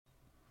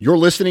You're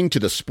listening to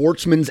the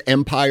Sportsman's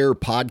Empire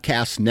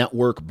Podcast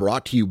Network,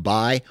 brought to you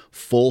by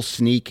Full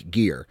Sneak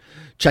Gear.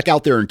 Check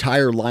out their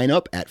entire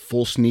lineup at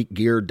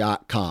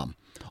fullsneakgear.com.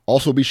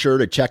 Also be sure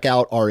to check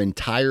out our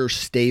entire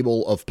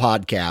stable of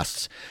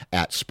podcasts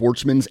at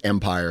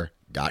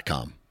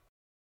sportsmansempire.com.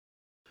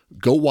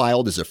 Go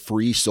Wild is a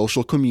free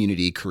social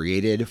community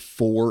created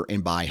for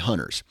and by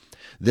hunters.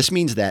 This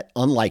means that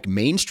unlike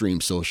mainstream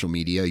social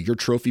media, your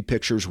trophy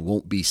pictures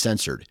won't be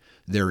censored.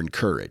 They're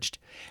encouraged.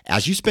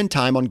 As you spend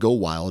time on Go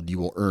Wild, you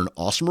will earn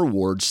awesome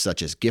rewards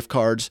such as gift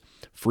cards,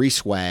 free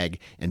swag,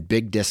 and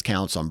big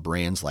discounts on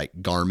brands like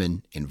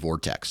Garmin and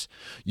Vortex.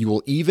 You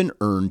will even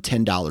earn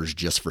 $10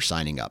 just for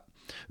signing up.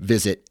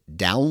 Visit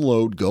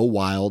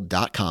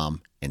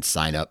downloadgowild.com and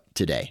sign up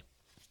today.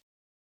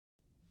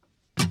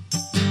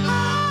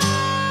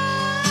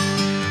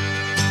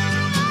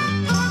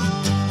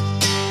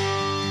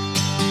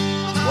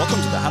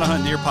 Welcome to the How to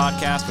Hunt Deer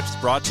podcast, which is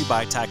brought to you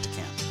by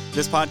Tactacam.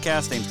 This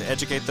podcast aims to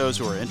educate those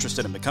who are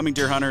interested in becoming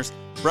deer hunters,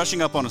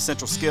 brushing up on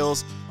essential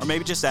skills, or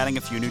maybe just adding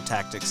a few new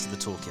tactics to the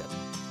toolkit.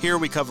 Here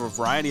we cover a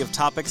variety of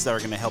topics that are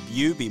going to help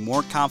you be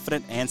more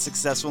confident and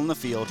successful in the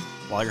field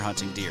while you're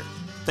hunting deer.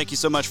 Thank you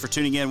so much for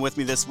tuning in with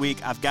me this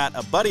week. I've got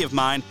a buddy of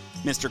mine,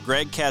 Mr.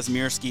 Greg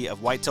Kazmierski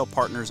of Whitetail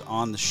Partners,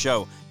 on the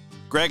show.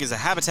 Greg is a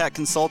habitat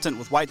consultant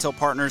with Whitetail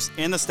Partners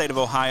in the state of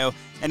Ohio,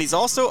 and he's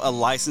also a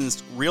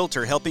licensed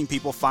realtor helping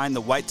people find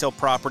the whitetail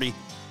property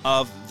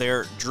of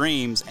their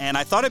dreams. And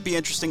I thought it'd be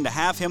interesting to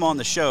have him on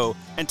the show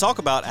and talk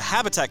about a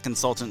habitat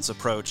consultant's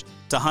approach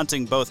to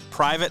hunting both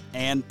private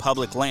and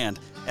public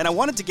land. And I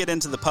wanted to get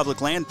into the public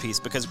land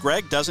piece because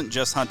Greg doesn't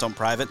just hunt on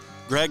private.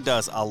 Greg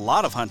does a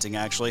lot of hunting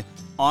actually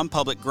on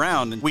public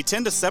ground. And we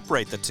tend to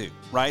separate the two,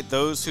 right?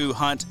 Those who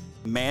hunt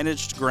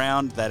managed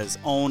ground that is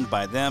owned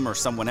by them or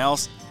someone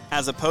else,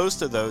 as opposed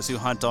to those who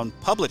hunt on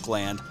public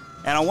land.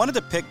 And I wanted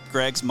to pick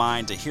Greg's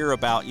mind to hear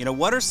about,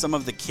 what are some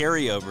of the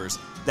carryovers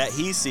that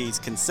he sees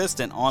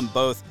consistent on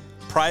both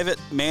private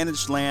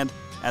managed land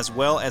as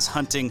well as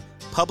hunting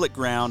public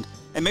ground,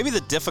 and maybe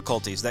the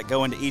difficulties that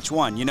go into each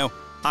one.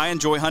 I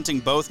enjoy hunting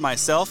both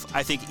myself.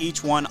 I think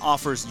each one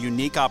offers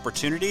unique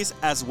opportunities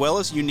as well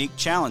as unique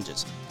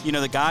challenges.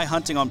 The guy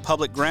hunting on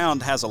public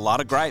ground has a lot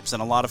of gripes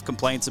and a lot of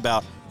complaints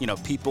about,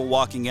 people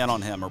walking in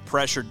on him or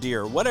pressured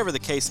deer, whatever the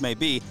case may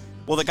be.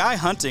 Well, the guy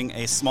hunting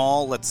a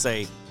small, let's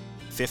say,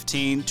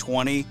 15,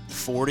 20,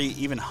 40,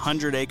 even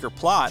 100-acre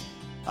plot,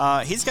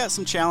 he's got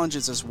some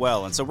challenges as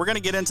well. And so we're going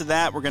to get into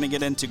that. We're going to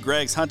get into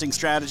Greg's hunting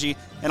strategy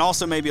and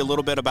also maybe a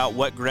little bit about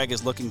what Greg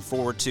is looking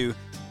forward to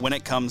when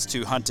it comes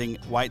to hunting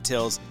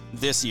whitetails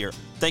this year.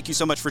 Thank you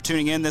so much for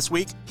tuning in this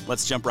week.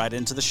 Let's jump right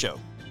into the show.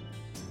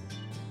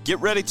 Get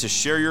ready to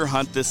share your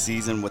hunt this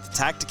season with the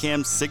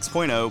Tactacam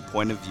 6.0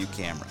 point of view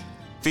camera.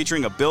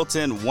 Featuring a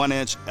built-in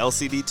 1-inch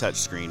LCD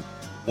touchscreen,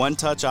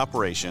 one-touch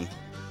operation,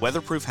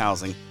 weatherproof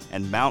housing,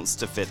 and mounts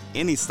to fit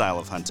any style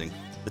of hunting,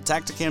 the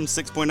Tactacam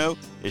 6.0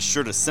 is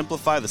sure to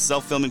simplify the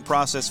self-filming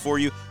process for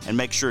you and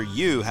make sure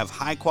you have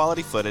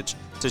high-quality footage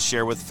to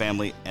share with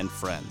family and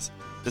friends.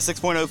 The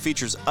 6.0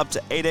 features up to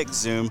 8x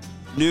zoom,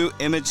 new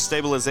image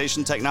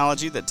stabilization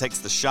technology that takes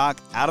the shock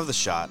out of the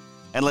shot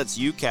and lets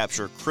you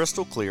capture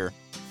crystal clear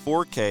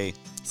 4K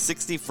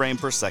 60 frame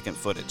per second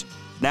footage.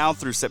 Now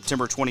through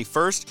September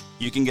 21st,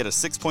 you can get a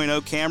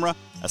 6.0 camera,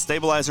 a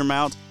stabilizer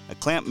mount, a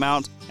clamp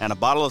mount, and a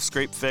bottle of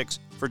Scrape Fix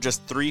for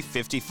just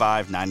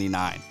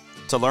 $355.99.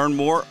 To learn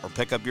more or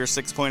pick up your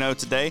 6.0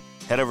 today,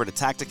 head over to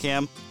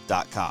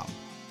Tactacam.com.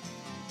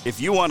 If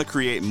you want to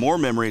create more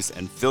memories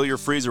and fill your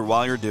freezer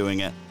while you're doing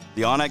it,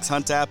 the onX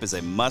Hunt app is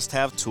a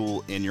must-have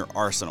tool in your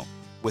arsenal.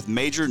 With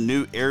major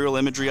new aerial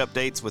imagery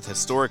updates with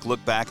historic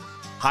look-back,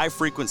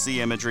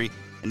 high-frequency imagery,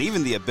 and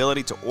even the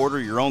ability to order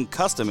your own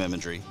custom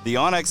imagery, the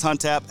onX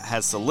Hunt app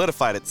has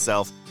solidified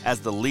itself as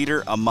the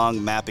leader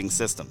among mapping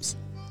systems.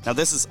 Now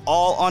this is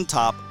all on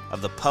top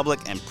of the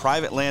public and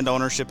private land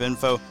ownership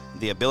info,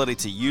 the ability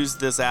to use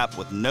this app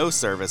with no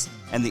service,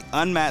 and the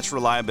unmatched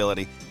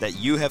reliability that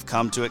you have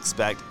come to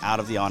expect out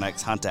of the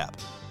onX Hunt app.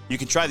 You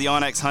can try the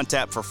onX Hunt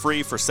app for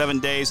free for 7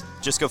 days.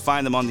 Just go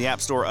find them on the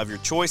app store of your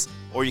choice,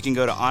 or you can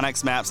go to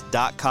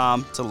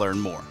onxmaps.com to learn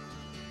more.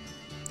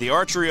 The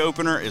archery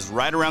opener is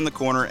right around the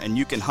corner, and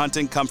you can hunt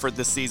in comfort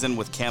this season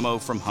with camo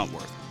from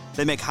Huntworth.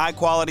 They make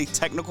high-quality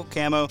technical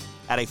camo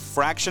at a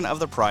fraction of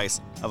the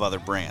price of other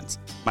brands.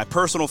 My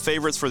personal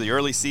favorites for the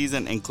early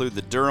season include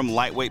the Durham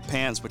lightweight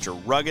pants, which are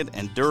rugged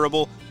and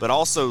durable, but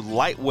also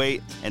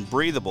lightweight and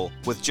breathable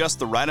with just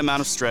the right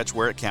amount of stretch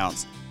where it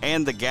counts,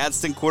 and the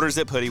Gadsden quarter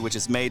zip hoodie, which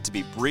is made to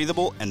be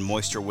breathable and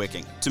moisture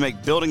wicking. To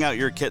make building out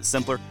your kit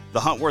simpler, the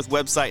Huntworth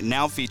website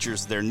now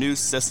features their new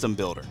system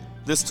builder.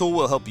 This tool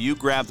will help you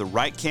grab the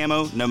right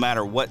camo no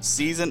matter what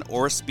season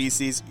or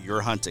species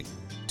you're hunting.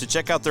 To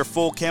check out their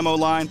full camo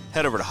line,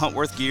 head over to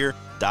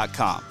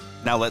huntworthgear.com.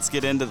 Now let's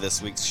get into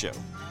this week's show.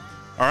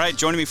 All right,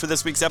 joining me for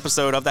this week's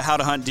episode of the How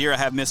to Hunt Deer, I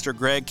have Mr.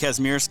 Greg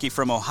Kazmierski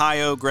from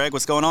Ohio. Greg,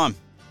 what's going on?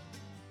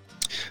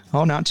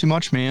 Oh, not too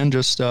much, man.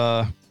 Just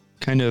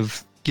kind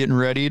of getting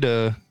ready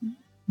to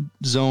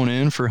zone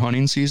in for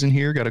hunting season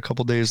here. Got a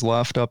couple days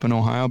left up in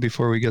Ohio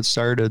before we get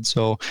started.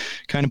 So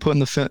kind of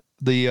putting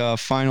the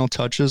final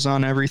touches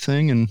on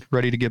everything and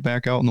ready to get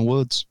back out in the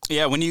woods.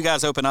 Yeah. When do you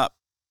guys open up?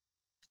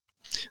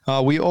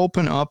 We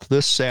open up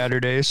this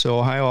Saturday. So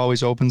Ohio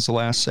always opens the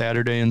last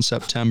Saturday in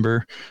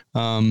September.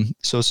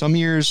 So some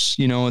years,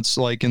 it's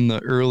like in the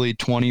early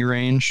 20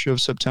 range of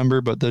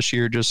September, but this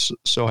year just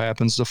so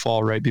happens to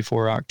fall right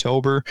before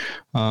October.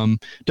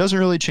 Doesn't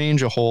really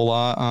change a whole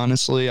lot,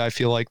 honestly. I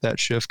feel like that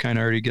shift kind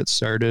of already gets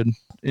started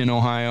in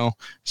Ohio.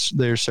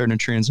 They're starting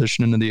to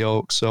transition into the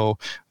oak. So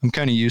I'm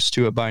kind of used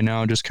to it by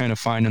now, just kind of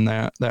finding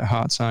that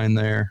hot sign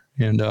there.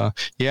 And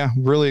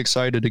really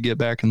excited to get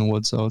back in the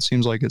woods, though. It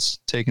seems like it's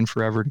taken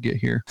forever to get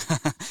here.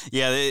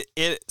 Yeah,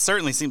 it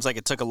certainly seems like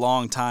it took a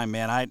long time,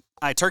 man.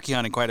 I turkey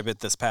hunted quite a bit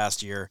this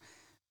past year,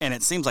 and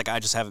it seems like I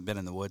just haven't been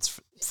in the woods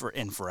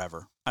in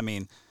forever. I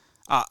mean,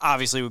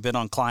 obviously we've been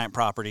on client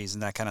properties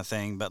and that kind of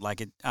thing, but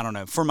I don't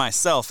know. For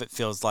myself, it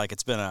feels like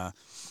it's been a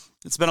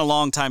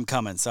long time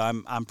coming. So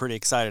I'm pretty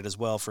excited as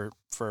well for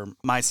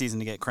my season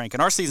to get cranking.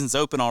 Our season's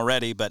open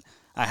already, but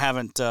I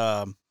haven't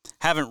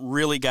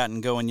really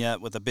gotten going yet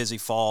with a busy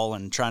fall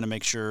and trying to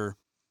make sure,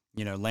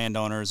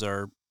 landowners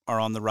are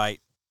on the right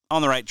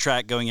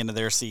track going into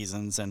their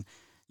seasons. And,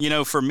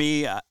 for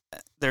me,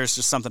 there's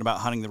just something about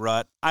hunting the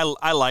rut.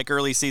 I like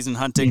early season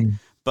hunting,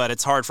 but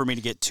it's hard for me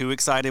to get too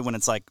excited when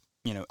it's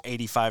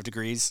 85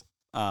 degrees.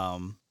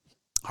 Hard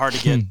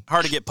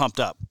to get pumped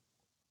up.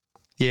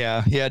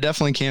 Yeah,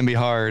 definitely can be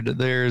hard.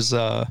 There's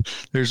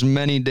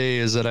many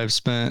days that I've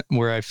spent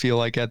where I feel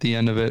like at the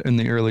end of it in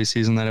the early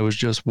season that it was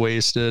just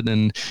wasted,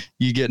 and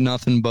you get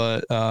nothing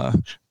but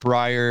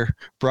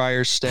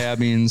briar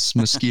stabbings,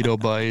 mosquito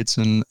bites,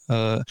 and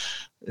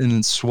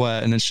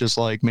sweat, and it's just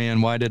like,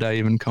 man, why did I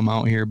even come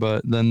out here?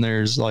 But then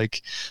there's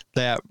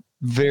that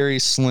very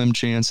slim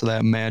chance of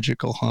that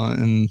magical hunt,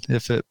 and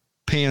if it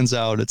pans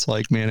out, it's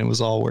like, man, it was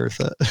all worth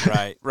it.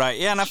 Right.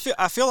 Yeah, and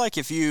I feel like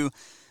if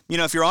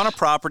you're on a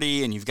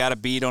property and you've got a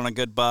bead on a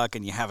good buck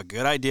and you have a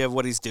good idea of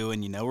what he's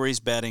doing, where he's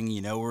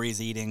bedding, where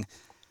he's eating,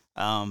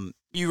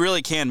 you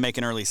really can make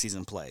an early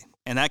season play.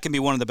 And that can be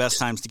one of the best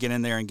times to get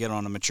in there and get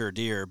on a mature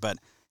deer. But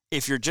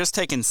if you're just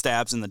taking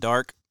stabs in the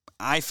dark,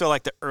 I feel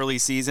like the early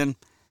season,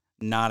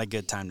 not a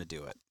good time to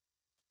do it.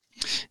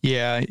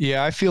 Yeah,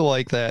 I feel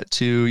like that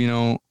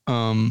too.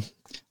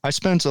 I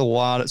spent a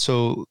lot.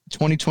 So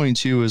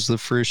 2022 was the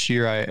first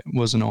year I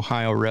was an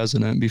Ohio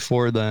resident.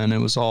 Before then, it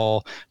was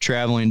all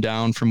traveling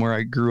down from where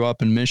I grew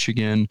up in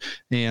Michigan.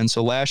 And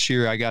so last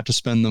year I got to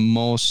spend the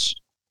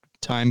most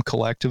time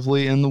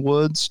collectively in the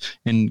woods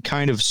and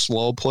kind of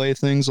slow play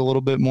things a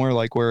little bit more.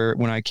 Like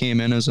when I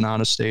came in as an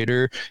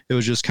out-of-stater, it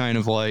was just kind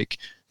of like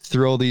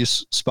throw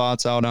these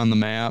spots out on the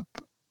map.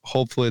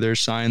 Hopefully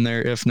there's sign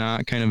there. If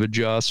not, kind of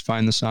adjust,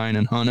 find the sign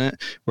and hunt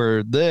it.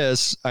 Where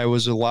this, I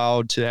was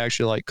allowed to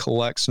actually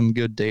collect some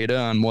good data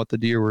on what the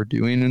deer were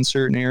doing in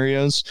certain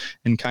areas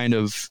and kind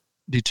of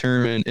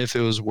determine if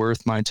it was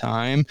worth my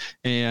time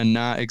and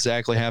not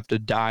exactly have to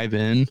dive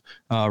in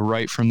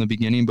right from the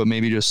beginning, but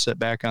maybe just sit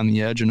back on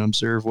the edge and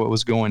observe what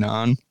was going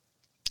on.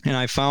 And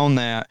I found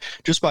that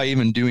just by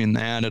even doing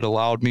that, it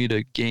allowed me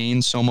to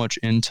gain so much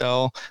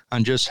intel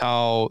on just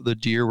how the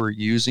deer were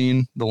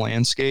using the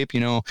landscape.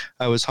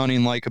 I was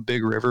hunting a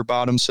big river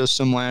bottom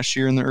system last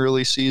year in the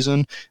early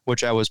season,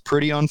 which I was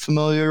pretty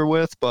unfamiliar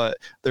with, but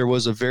there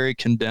was a very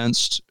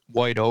condensed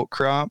white oak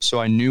crop, so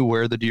I knew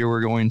where the deer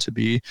were going to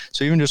be.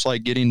 So even just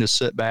getting to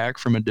sit back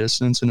from a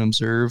distance and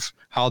observe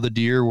how the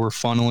deer were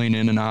funneling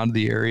in and out of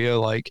the area,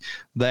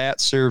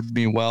 that served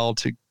me well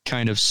to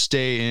kind of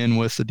stay in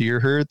with the deer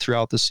herd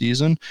throughout the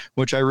season,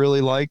 which I really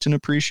liked and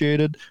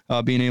appreciated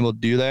being able to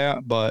do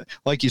that. But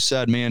like you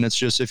said, man, it's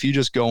just, if you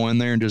just go in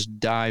there and just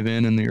dive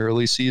in the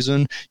early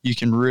season, you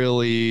can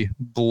really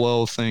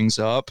blow things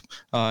up.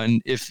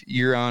 And if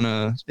you're in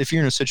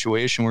a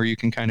situation where you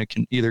can kind of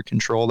either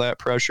control that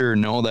pressure or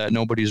know that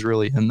nobody's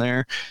really in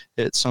there,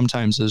 it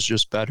sometimes is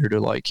just better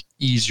to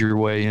ease your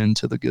way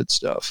into the good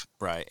stuff.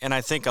 Right. And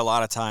I think a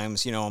lot of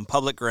times, on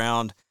public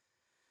ground,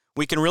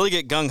 we can really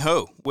get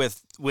gung-ho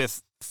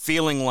with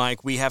feeling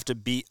like we have to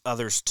beat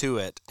others to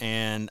it.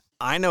 And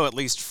I know, at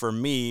least for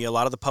me, a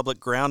lot of the public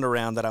ground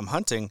around that I'm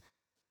hunting,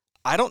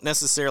 I don't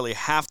necessarily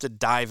have to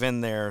dive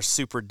in there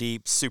super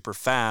deep, super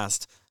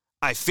fast.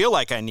 I feel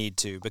like I need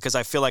to, because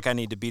I feel like I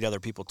need to beat other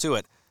people to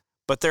it.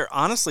 But there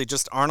honestly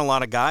just aren't a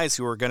lot of guys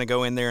who are going to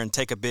go in there and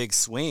take a big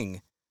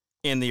swing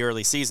in the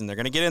early season. They're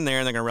going to get in there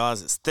and they're going to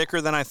realize it's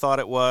thicker than I thought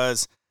it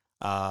was.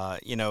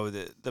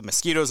 The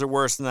mosquitoes are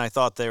worse than I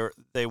thought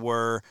they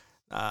were.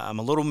 I'm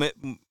a little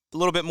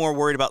bit more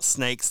worried about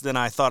snakes than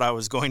I thought I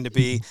was going to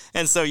be.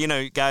 And so,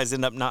 guys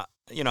end up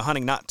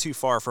hunting not too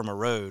far from a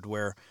road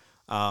where,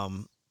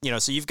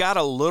 so you've got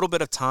a little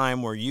bit of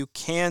time where you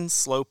can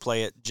slow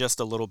play it just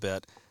a little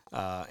bit,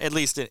 at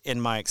least in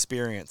my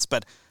experience.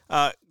 But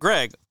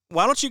Greg,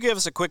 why don't you give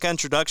us a quick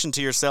introduction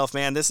to yourself,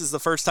 man? This is the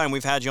first time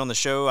we've had you on the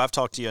show. I've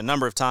talked to you a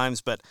number of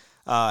times, but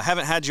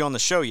haven't had you on the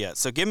show yet.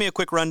 So give me a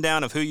quick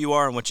rundown of who you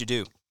are and what you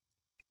do.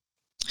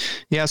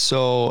 Yeah,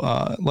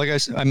 so like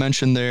I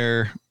mentioned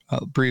there,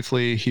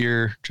 briefly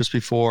here just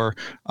before.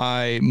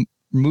 I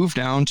moved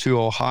down to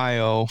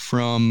Ohio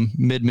from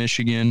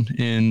mid-Michigan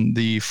in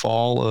the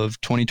fall of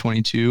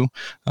 2022.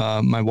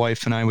 My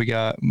wife and I, we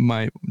got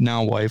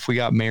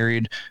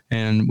married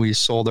and we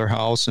sold our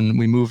house and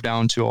we moved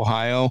down to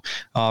Ohio.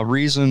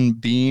 Reason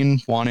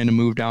being, wanting to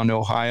move down to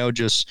Ohio,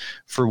 just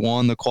for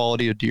one, the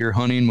quality of deer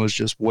hunting was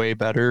just way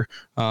better.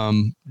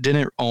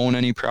 Didn't own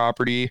any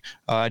property.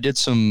 I did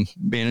some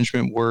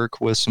management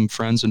work with some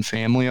friends and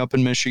family up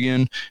in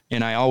Michigan,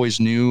 and I always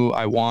knew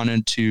I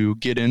wanted to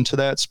get into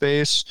that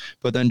space.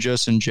 But then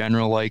just in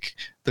general, like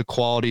the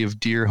quality of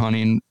deer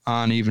hunting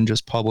on even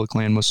just public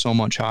land was so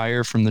much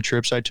higher from the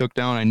trips I took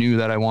down. I knew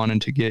that I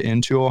wanted to get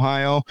into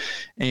Ohio.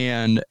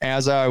 And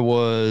as I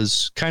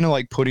was kind of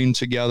like putting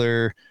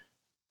together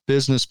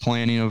business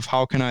planning of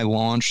how can I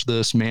launch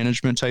this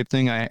management type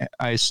thing,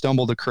 I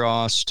stumbled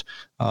across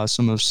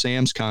some of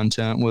Sam's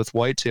content with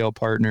Whitetail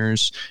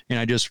Partners, and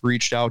I just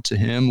reached out to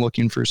him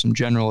looking for some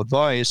general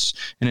advice,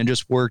 and it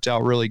just worked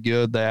out really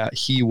good that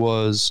he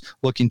was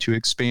looking to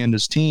expand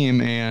his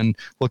team and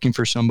looking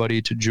for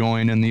somebody to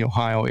join in the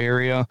Ohio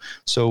area.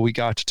 So we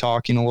got to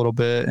talking a little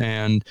bit,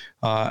 and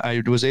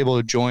I was able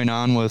to join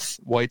on with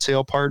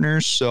Whitetail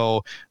Partners.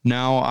 So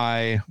now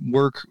I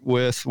work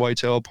with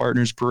Whitetail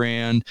Partners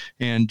brand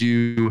and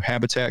do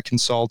habitat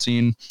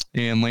consulting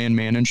and land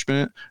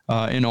management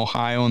in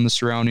Ohio and the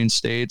surrounding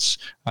states.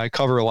 I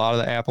cover a lot of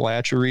the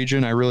Appalachia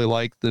region. I really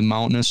like the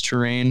mountainous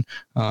terrain.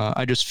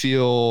 I just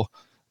feel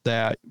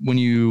that when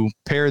you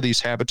pair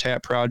these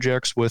habitat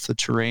projects with the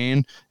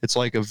terrain, it's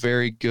like a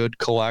very good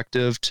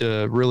collective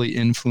to really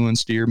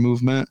influence deer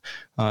movement.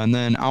 And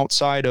then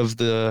outside of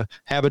the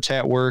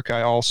habitat work,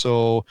 I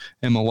also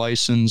am a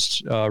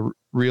licensed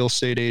real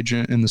estate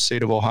agent in the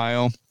state of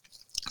Ohio,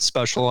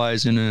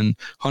 specializing in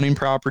hunting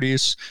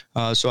properties.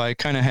 So I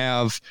kind of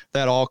have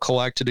that all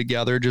collected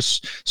together,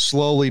 just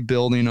slowly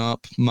building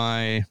up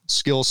my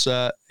skill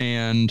set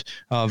and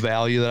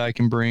value that I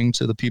can bring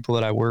to the people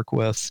that I work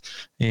with.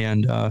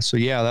 And so,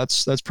 yeah,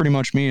 that's pretty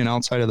much me. And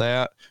outside of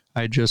that,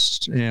 I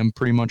just am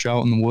pretty much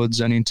out in the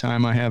woods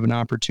anytime I have an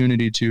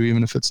opportunity to,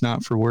 even if it's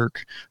not for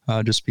work,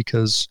 just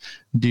because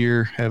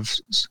deer have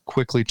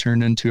quickly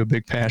turned into a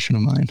big passion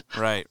of mine.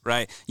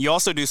 Right. You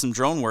also do some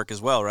drone work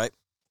as well, right?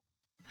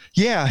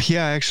 Yeah.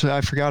 Actually,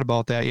 I forgot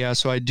about that. Yeah.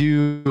 So I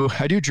do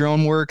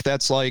drone work.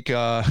 That's like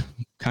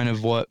kind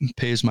of what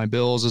pays my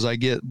bills as I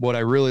get what I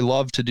really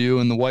love to do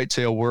in the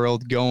whitetail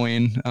world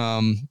going.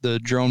 The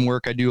drone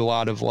work, I do a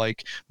lot of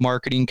like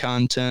marketing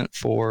content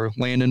for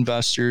land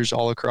investors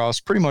all across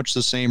pretty much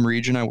the same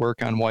region. I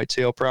work on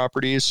whitetail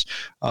properties.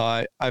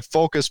 I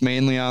focus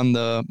mainly on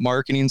the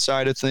marketing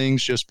side of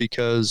things just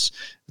because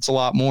it's a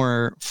lot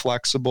more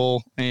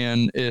flexible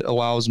and it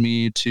allows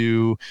me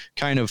to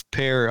kind of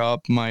pair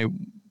up my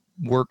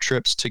work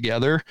trips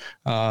together,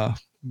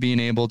 being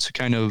able to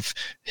kind of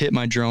hit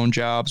my drone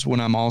jobs when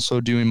I'm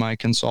also doing my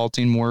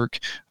consulting work.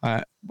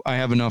 I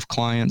have enough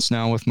clients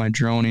now with my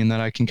droning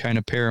that I can kind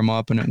of pair them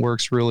up and it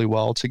works really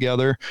well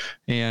together.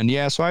 And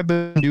yeah, so I've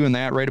been doing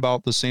that right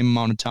about the same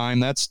amount of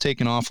time. That's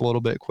taken off a little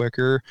bit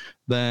quicker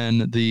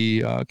than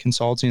the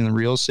consulting and the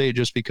real estate,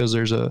 just because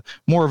there's a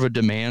more of a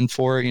demand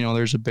for it. You know,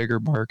 there's a bigger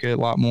market,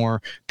 a lot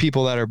more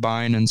people that are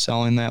buying and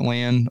selling that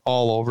land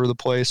all over the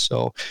place.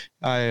 So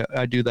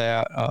I do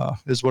that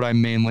is what I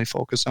mainly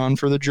focus on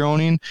for the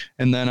droning.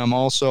 And then I'm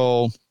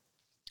also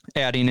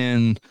adding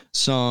in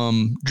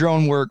some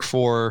drone work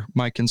for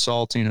my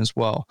consulting as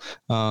well.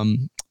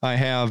 I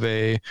have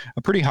a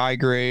pretty high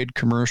grade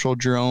commercial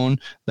drone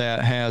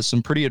that has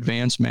some pretty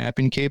advanced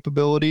mapping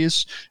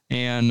capabilities.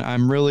 And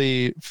I'm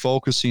really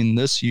focusing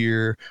this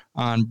year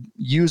on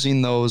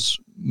using those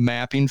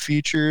mapping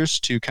features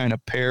to kind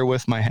of pair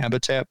with my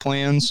habitat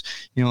plans.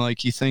 You know,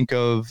 like you think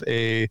of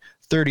a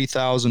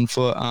 30,000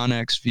 foot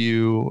Onyx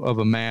view of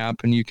a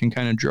map and you can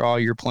kind of draw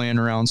your plan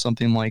around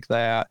something like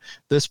that.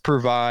 This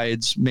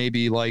provides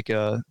maybe like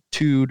a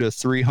 200 to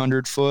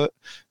 300 foot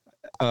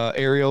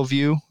aerial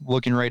view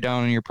looking right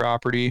down on your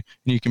property,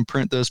 and you can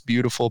print this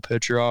beautiful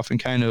picture off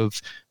and kind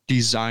of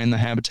design the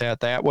habitat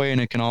that way. And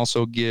it can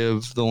also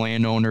give the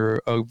landowner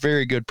a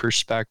very good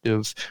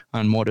perspective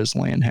on what his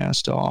land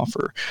has to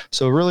offer.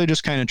 So really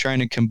just kind of trying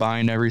to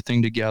combine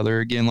everything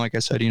together. Again, like I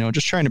said, you know,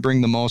 just trying to bring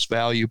the most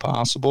value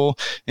possible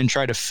and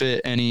try to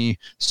fit any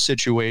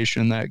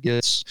situation that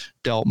gets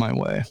dealt my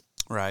way.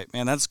 Right,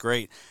 man, that's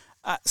great.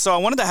 So I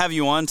wanted to have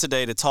you on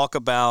today to talk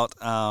about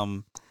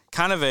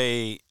kind of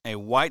a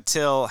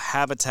whitetail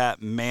habitat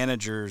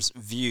manager's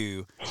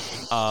view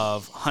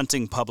of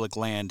hunting public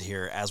land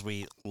here as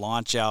we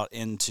launch out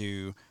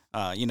into,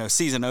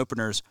 season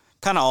openers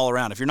kind of all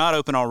around. If you're not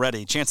open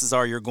already, chances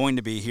are you're going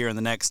to be here in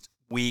the next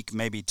week,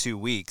 maybe 2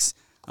 weeks,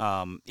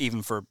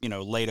 even for,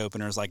 late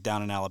openers like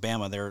down in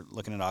Alabama, they're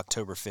looking at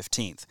October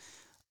 15th.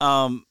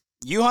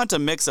 You hunt a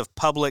mix of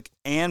public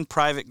and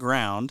private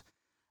ground.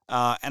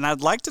 And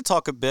I'd like to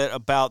talk a bit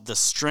about the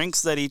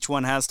strengths that each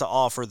one has to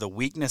offer, the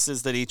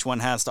weaknesses that each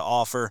one has to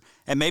offer,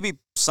 and maybe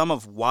some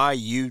of why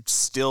you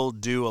still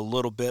do a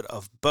little bit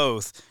of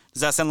both.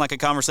 Does that sound like a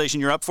conversation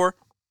you're up for?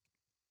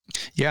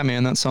 Yeah,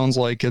 man, that sounds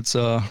like it's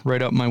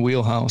right up my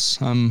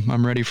wheelhouse.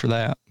 I'm ready for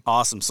that.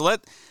 Awesome. So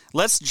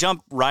let's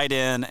jump right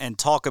in and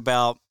talk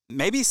about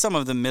maybe some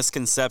of the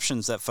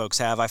misconceptions that folks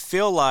have. I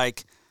feel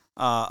like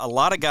a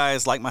lot of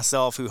guys like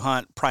myself who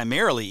hunt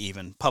primarily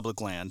even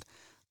public land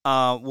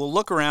will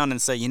look around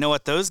and say, you know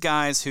what, those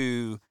guys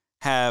who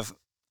have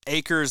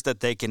acres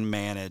that they can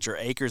manage or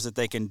acres that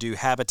they can do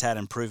habitat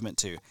improvement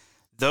to,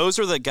 those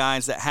are the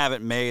guys that have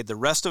it made. The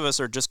rest of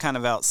us are just kind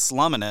of out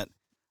slumming it.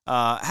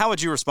 How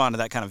would you respond to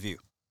that kind of view?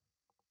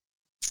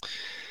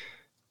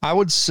 I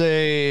would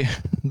say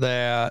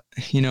that,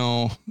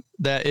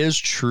 that is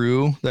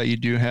true, that you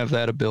do have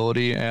that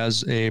ability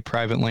as a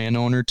private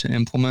landowner to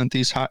implement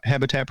these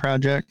habitat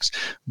projects.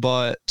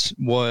 But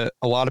what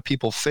a lot of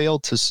people fail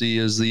to see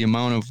is the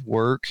amount of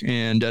work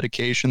and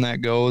dedication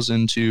that goes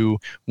into,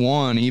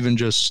 one, even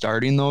just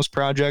starting those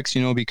projects,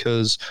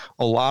 because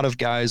a lot of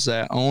guys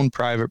that own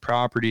private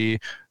property,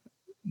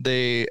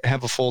 they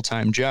have a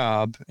full-time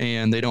job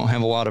and they don't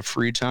have a lot of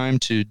free time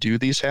to do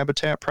these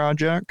habitat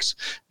projects.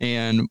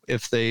 And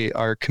if they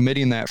are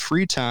committing that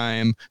free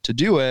time to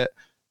do it,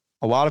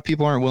 a lot of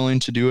people aren't willing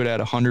to do it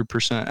at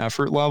 100%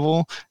 effort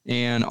level.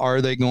 And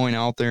are they going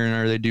out there and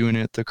are they doing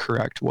it the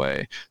correct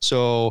way?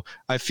 So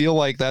I feel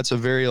like that's a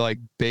very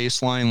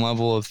baseline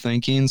level of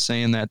thinking,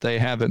 saying that they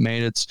have it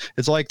made.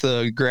 It's like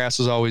the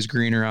grass is always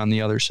greener on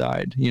the other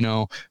side,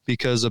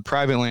 because a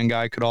private land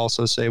guy could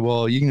also say,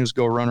 well, you can just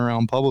go run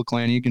around public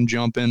land. You can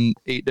jump in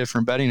 8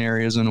 different bedding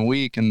areas in a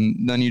week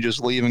and then you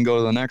just leave and go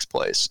to the next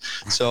place.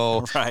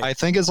 So right. I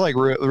think it's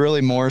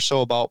really more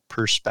so about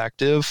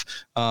perspective.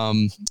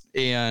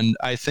 And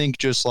I think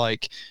just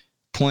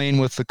playing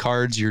with the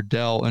cards you're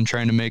dealt and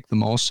trying to make the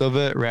most of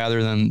it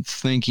rather than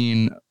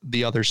thinking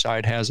the other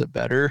side has it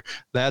better.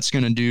 That's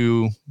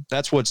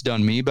what's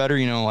done me better.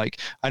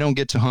 I don't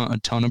get to hunt a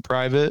ton of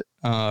private.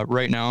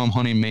 Right now I'm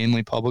hunting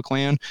mainly public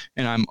land,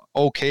 and I'm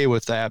okay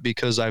with that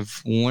because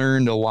I've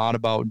learned a lot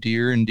about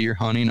deer and deer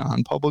hunting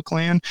on public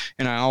land.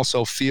 And I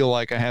also feel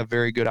like I have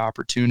very good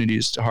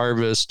opportunities to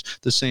harvest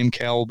the same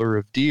caliber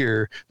of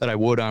deer that I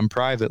would on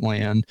private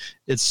land.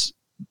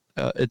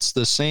 It's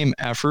the same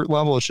effort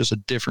level. It's just a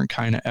different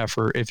kind of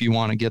effort if you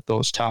want to get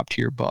those top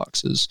tier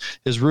bucks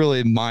is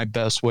really my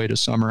best way to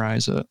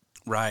summarize it.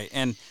 Right.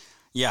 And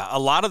yeah, a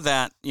lot of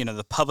that,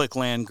 the public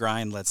land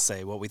grind, let's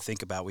say, what we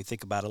think about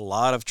a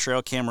lot of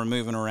trail camera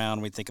moving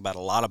around. We think about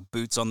a lot of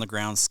boots on the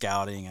ground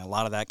scouting and a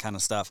lot of that kind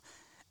of stuff.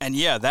 And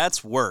yeah,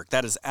 that's work.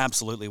 That is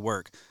absolutely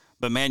work.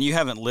 But man, you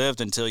haven't lived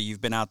until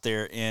you've been out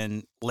there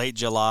in late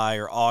July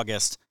or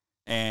August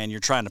and you're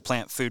trying to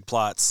plant food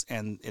plots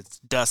and it's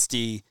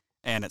dusty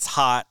and it's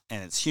hot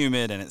and it's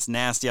humid and it's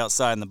nasty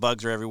outside and the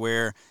bugs are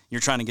everywhere.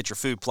 You're trying to get your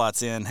food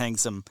plots in, hang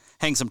some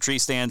tree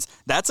stands.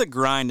 That's a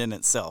grind in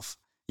itself.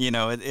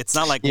 It's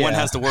not like one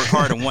has to work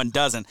hard and one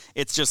doesn't.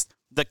 It's just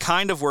the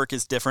kind of work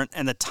is different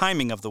and the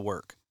timing of the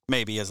work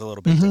maybe is a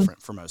little bit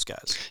different for most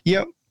guys.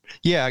 Yep.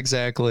 Yeah,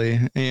 exactly.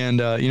 And,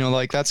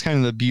 that's kind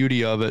of the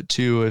beauty of it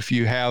too. If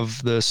you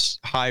have this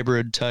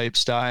hybrid type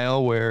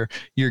style where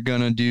you're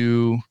going to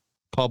do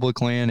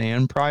public land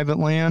and private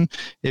land,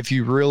 if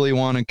you really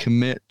want to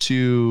commit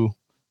to,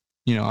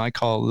 I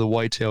call it the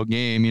whitetail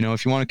game,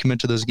 if you want to commit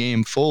to this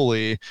game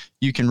fully,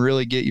 you can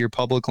really get your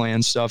public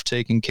land stuff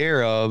taken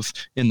care of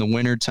in the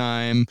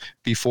wintertime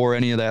before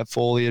any of that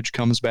foliage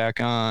comes back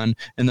on.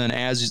 And then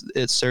as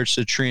it starts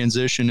to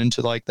transition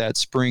into that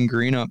spring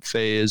green up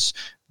phase,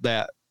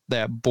 that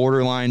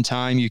borderline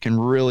time, you can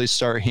really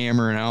start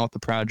hammering out the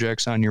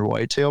projects on your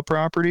whitetail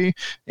property,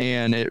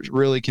 and it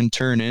really can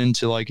turn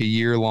into a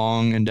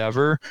year-long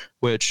endeavor,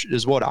 which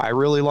is what I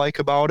really like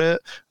about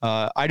it.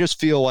 I just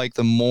feel like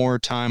the more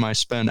time I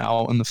spend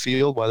out in the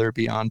field, whether it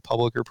be on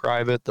public or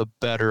private, the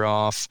better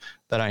off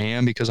that I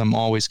am, because I'm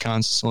always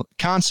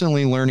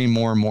constantly learning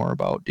more and more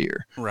about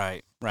deer.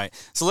 Right.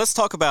 So let's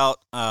talk about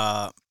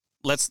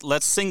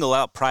let's single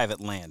out private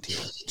land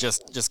here,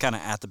 just kind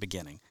of at the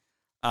beginning.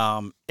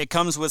 It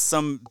comes with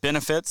some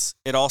benefits.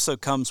 It also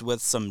comes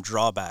with some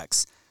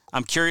drawbacks.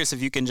 I'm curious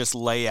if you can just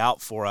lay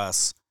out for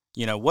us,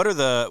 what are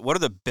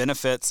the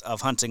benefits of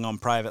hunting on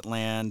private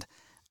land,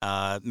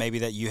 maybe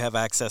that you have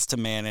access to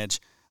manage,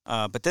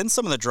 but then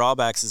some of the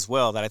drawbacks as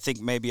well that I think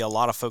maybe a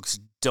lot of folks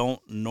don't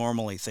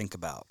normally think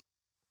about.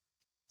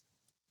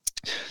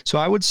 So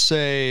I would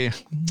say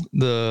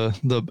the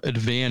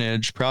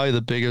advantage, probably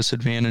the biggest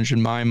advantage in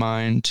my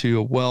mind to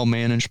a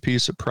well-managed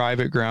piece of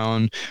private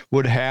ground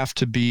would have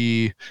to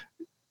be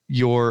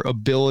your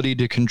ability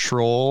to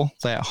control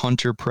that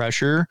hunter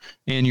pressure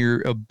and your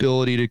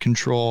ability to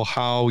control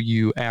how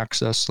you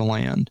access the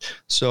land.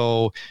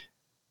 So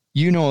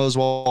as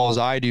well as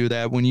I do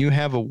that when you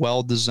have a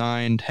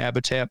well-designed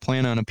habitat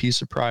plan on a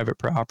piece of private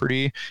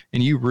property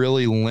and you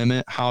really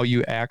limit how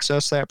you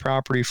access that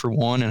property for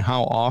one and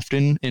how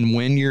often and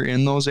when you're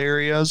in those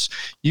areas,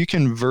 you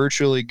can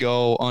virtually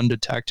go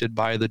undetected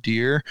by the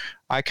deer.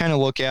 I kind of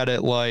look at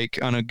it like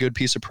on a good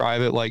piece of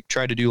private, like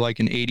try to do like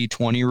an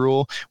 80-20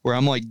 rule where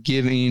I'm like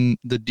giving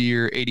the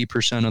deer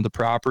 80% of the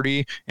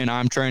property and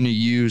I'm trying to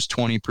use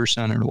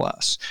 20% or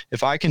less.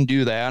 If I can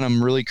do that,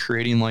 I'm really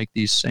creating like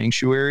these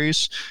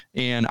sanctuaries.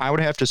 And I would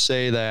have to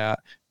say that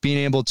being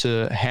able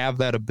to have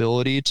that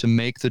ability to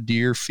make the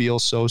deer feel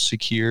so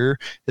secure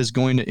is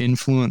going to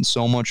influence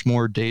so much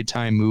more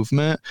daytime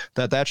movement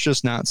that's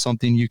just not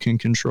something you can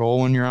control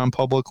when you're on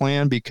public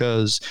land.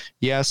 Because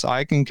yes,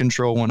 I can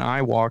control when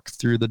I walk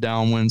through the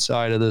downwind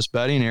side of this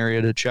bedding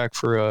area to check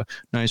for a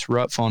nice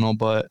rut funnel,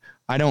 but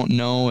I don't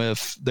know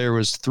if there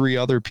was 3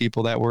 other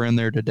people that were in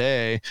there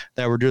today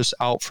that were just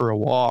out for a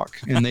walk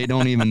and they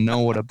don't even know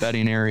what a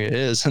bedding area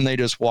is, and they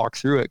just walk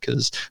through it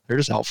because they're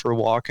just out for a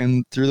walk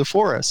and through the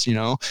forest,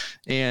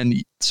 And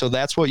so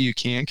that's what you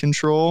can't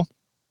control.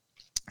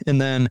 And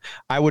then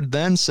I would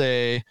then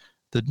say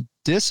the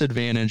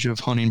disadvantage of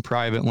hunting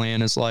private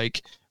land is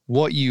like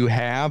what you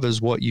have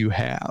is what you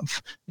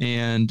have.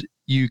 And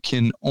you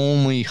can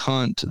only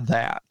hunt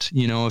that.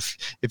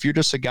 If you're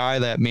just a guy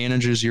that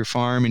manages your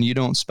farm and you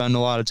don't spend a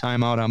lot of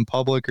time out on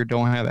public or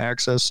don't have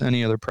access to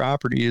any other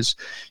properties,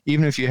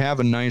 even if you have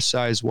a nice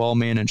size,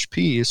 well-managed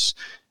piece,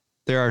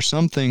 there are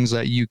some things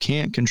that you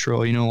can't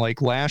control.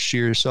 Like last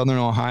year, Southern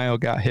Ohio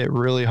got hit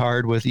really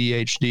hard with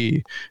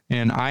EHD.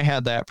 And I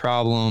had that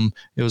problem.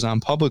 It was on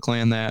public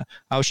land that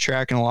I was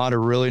tracking a lot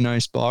of really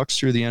nice bucks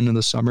through the end of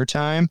the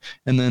summertime.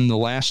 And then the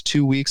last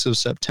 2 weeks of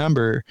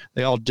September,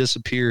 they all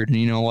disappeared.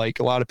 And, like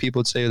a lot of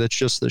people would say that's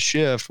just the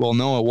shift. Well,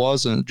 no, it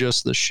wasn't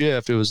just the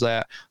shift. It was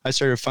that I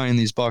started finding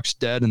these bucks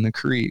dead in the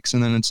creeks.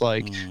 And then it's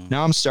like,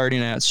 now I'm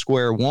starting at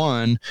square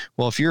one.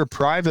 Well, if you're a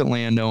private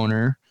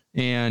landowner,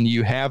 and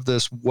you have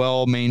this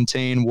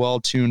well-maintained,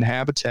 well-tuned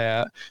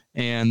habitat,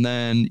 and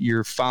then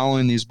you're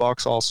following these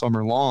bucks all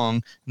summer long,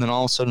 and then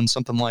all of a sudden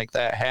something like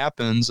that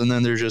happens, and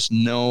then there's just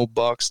no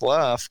bucks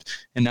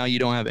left, and now you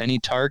don't have any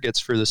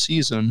targets for the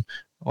season.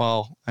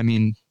 Well, I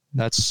mean,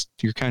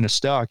 you're kind of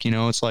stuck.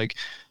 It's like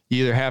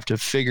you either have to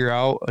figure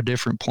out a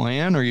different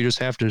plan or you just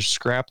have to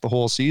scrap the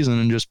whole season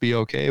and just be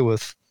okay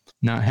with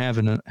not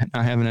having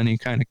any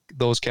kind of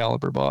those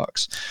caliber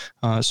bucks.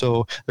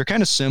 So they're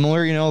kind of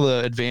similar,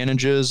 the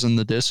advantages and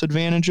the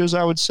disadvantages,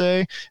 I would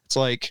say. It's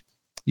like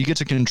you get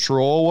to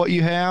control what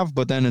you have,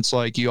 but then it's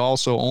like you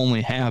also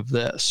only have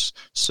this.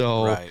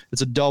 So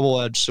It's a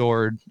double-edged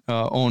sword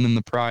owning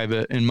the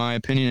private, in my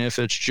opinion, if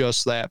it's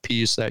just that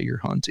piece that you're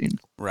hunting.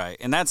 Right.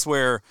 And that's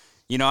where,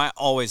 I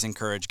always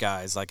encourage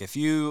guys, like if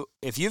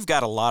you've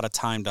got a lot of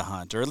time to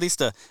hunt, or at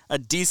least a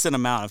decent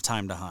amount of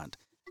time to hunt,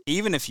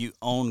 even if you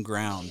own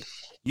ground,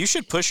 you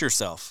should push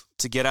yourself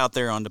to get out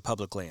there onto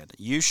public land.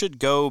 You should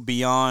go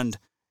beyond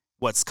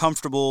what's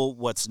comfortable,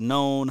 what's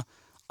known,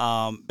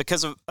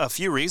 because of a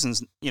few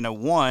reasons.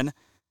 One,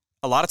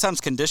 a lot of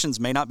times conditions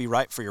may not be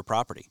right for your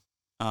property,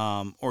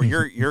 or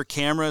your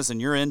cameras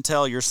and your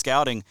intel, your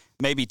scouting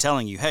may be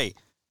telling you, hey,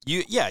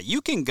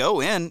 you can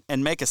go in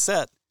and make a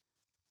set.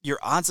 Your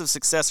odds of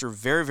success are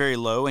very, very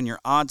low, and your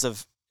odds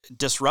of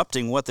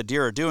disrupting what the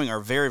deer are doing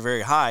are very,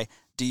 very high.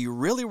 Do you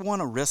really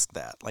want to risk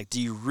that? Like, do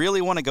you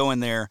really want to go in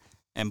there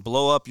and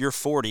blow up your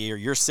 40 or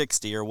your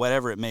 60 or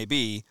whatever it may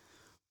be?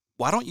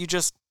 Why don't you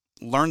just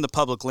learn the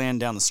public land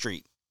down the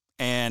street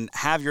and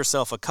have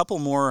yourself a couple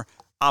more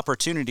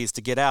opportunities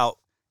to get out?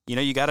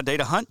 You got a day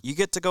to hunt, you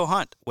get to go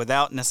hunt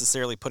without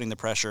necessarily putting the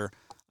pressure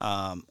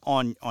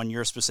on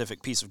your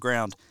specific piece of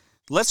ground.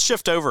 Let's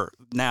shift over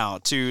now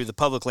to the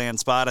public land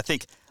spot. I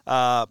think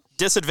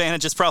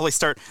disadvantages probably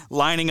start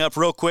lining up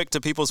real quick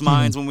to people's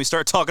minds when we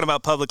start talking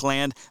about public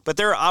land, but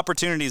there are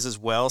opportunities as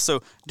well.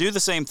 So do the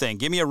same thing.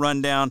 Give me a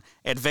rundown,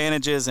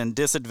 advantages and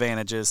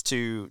disadvantages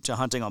to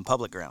hunting on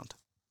public ground.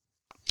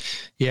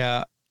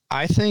 Yeah,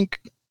 I think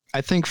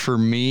for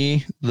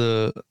me,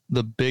 the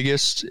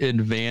biggest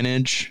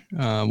advantage,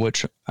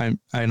 which I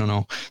don't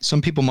know,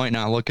 some people might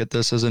not look at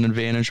this as an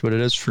advantage, but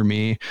it is for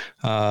me,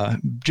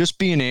 just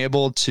being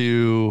able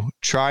to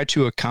try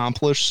to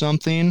accomplish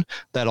something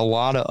that a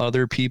lot of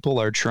other people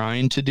are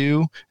trying to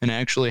do and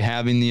actually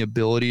having the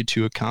ability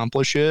to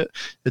accomplish it.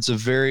 It's a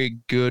very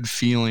good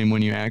feeling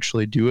when you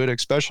actually do it,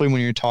 especially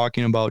when you're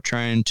talking about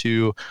trying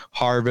to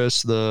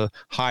harvest the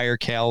higher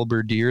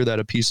caliber deer that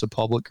a piece of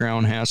public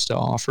ground has to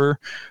offer.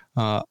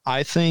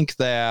 I think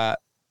that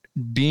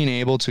being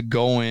able to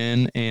go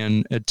in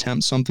and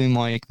attempt something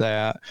like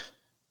that,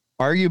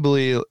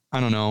 arguably, I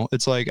don't know,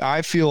 it's like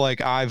I feel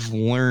like I've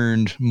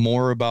learned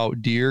more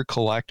about deer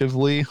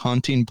collectively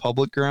hunting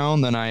public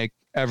ground than I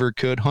ever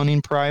could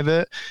hunting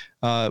private.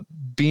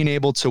 Being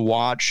able to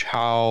watch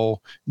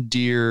how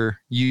deer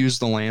use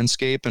the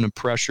landscape in a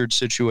pressured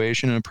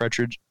situation, in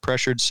a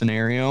pressured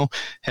scenario,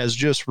 has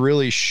just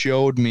really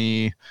showed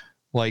me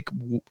like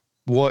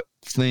what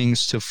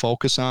things to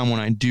focus on when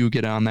I do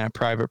get on that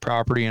private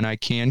property and I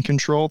can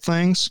control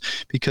things,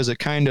 because it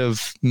kind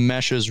of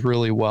meshes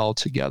really well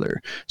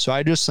together. So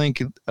I just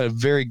think a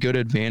very good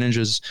advantage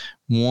is,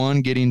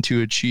 one, getting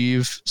to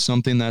achieve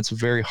something that's a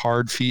very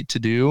hard feat to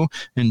do,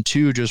 and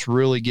two, just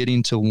really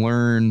getting to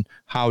learn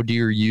how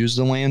deer use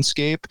the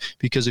landscape.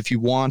 Because if you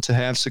want to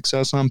have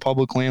success on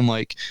public land,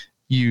 like,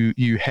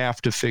 you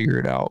have to figure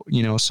it out.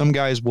 Some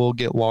guys will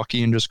get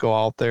lucky and just go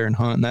out there and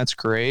hunt, and that's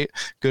great,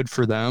 good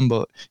for them.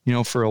 But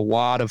for a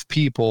lot of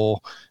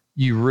people,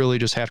 you really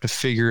just have to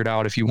figure it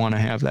out if you want to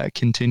have that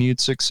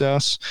continued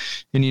success.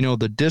 And,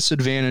 the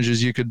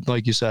disadvantages,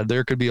 like you said,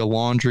 there could be a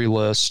laundry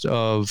list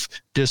of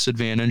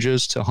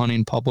disadvantages to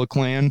hunting public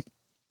land.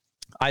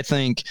 I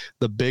think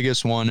the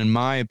biggest one, in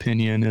my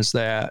opinion, is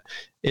that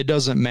it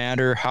doesn't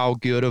matter how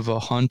good of a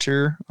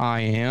hunter I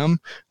am.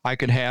 I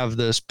could have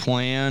this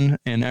plan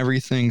and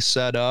everything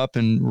set up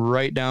and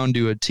right down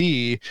to a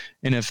T.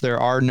 And if there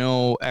are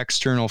no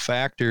external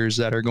factors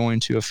that are going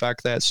to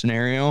affect that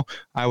scenario,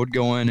 I would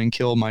go in and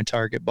kill my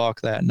target buck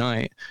that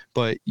night.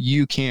 But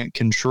you can't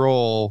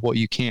control what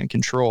you can't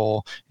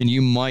control. And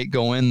you might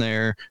go in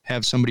there,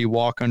 have somebody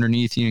walk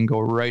underneath you and go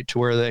right to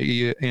where that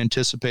you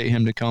anticipate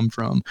him to come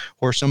from.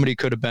 Or somebody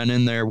could have been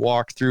in there,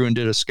 walked through and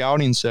did a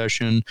scouting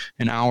session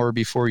an hour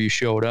before you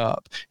showed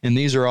up. And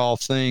these are all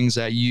things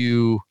that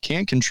you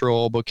can't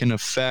control, but can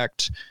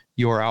affect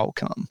your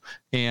outcome.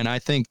 And I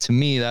think, to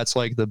me, that's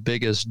like the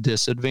biggest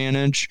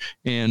disadvantage,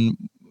 and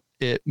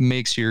it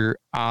makes your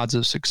odds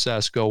of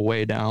success go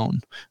way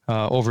down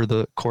over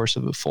the course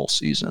of a full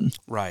season.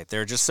 Right.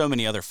 There are just so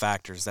many other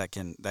factors that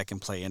can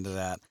play into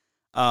that.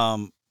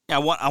 I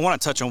want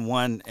to touch on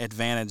one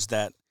advantage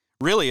that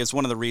really is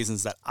one of the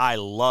reasons that I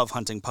love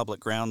hunting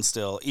public ground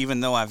still, even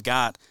though I've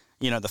got,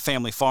 the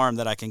family farm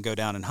that I can go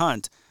down and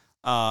hunt,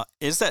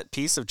 is that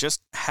piece of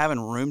just having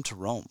room to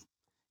roam,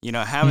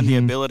 having the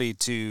ability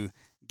to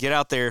get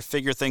out there,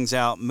 figure things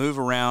out, move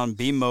around,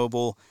 be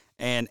mobile,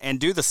 and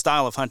do the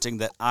style of hunting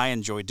that I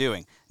enjoy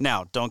doing.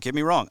 Now, don't get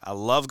me wrong. I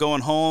love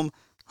going home,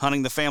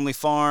 hunting the family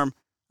farm,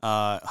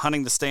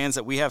 hunting the stands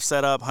that we have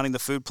set up, hunting the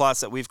food plots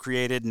that we've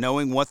created,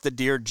 knowing what the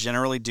deer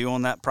generally do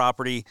on that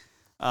property.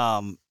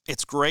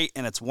 It's great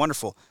and it's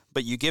wonderful,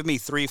 but you give me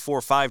 3,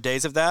 4, 5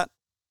 days of that,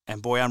 and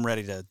boy, I'm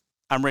ready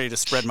to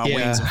spread my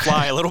wings and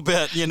fly a little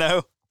bit,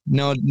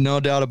 No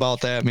doubt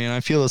about that, man. I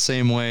feel the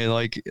same way.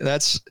 Like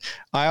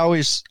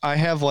I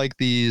have like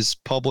these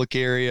public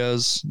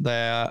areas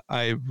that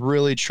I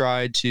really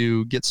try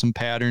to get some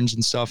patterns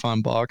and stuff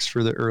on bucks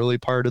for the early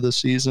part of the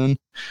season.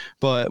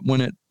 But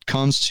when it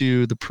comes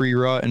to the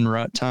pre-rut and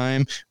rut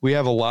time, we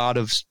have a lot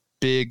of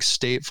big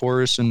state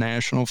forest and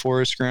national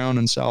forest ground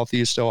in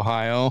Southeast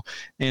Ohio.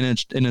 And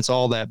it's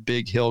all that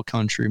big hill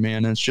country,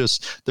 man. It's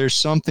just, there's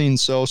something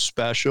so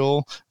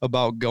special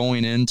about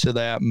going into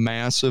that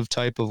massive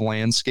type of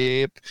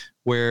landscape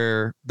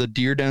where the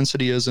deer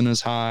density isn't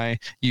as high.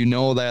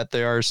 That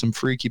there are some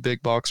freaky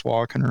big bucks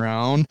walking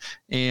around,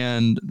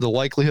 and the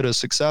likelihood of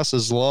success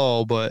is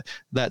low, but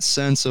that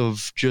sense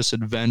of just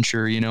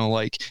adventure,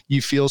 like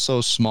you feel so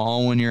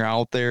small when you're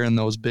out there in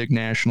those big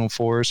national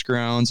forest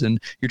grounds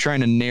and you're trying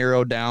to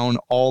narrow down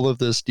all of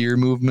this deer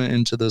movement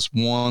into this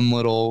one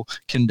little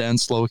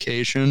condensed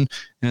location.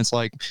 And it's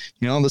like,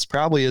 this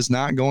probably is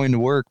not going to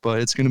work, but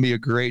it's going to be a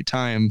great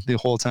time the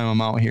whole time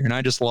I'm out here. And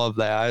I just love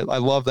that. I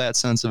love that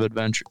sense of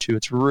adventure too.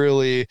 It's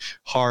really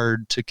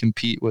hard to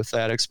compete with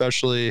that,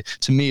 especially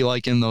to me,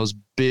 like in those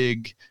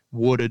big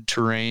wooded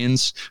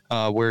terrains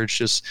where it's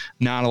just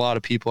not a lot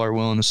of people are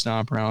willing to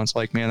stomp around. It's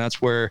like, man,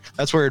 that's where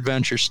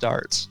adventure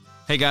starts.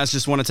 Hey guys,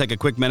 just want to take a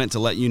quick minute to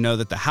let you know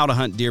that the How to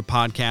Hunt Deer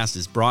podcast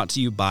is brought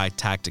to you by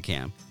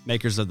Tactacam,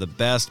 makers of the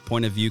best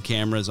point of view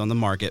cameras on the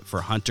market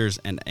for hunters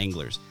and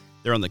anglers.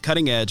 They're on the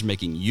cutting edge,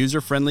 making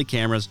user-friendly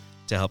cameras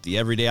to help the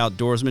everyday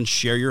outdoorsman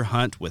share your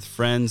hunt with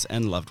friends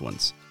and loved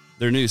ones.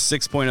 Their new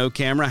 6.0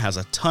 camera has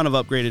a ton of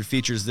upgraded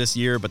features this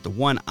year, but the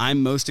one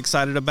I'm most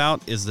excited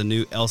about is the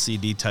new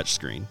LCD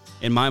touchscreen.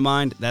 In my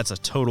mind, that's a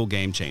total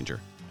game changer.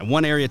 And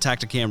one area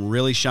Tactacam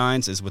really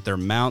shines is with their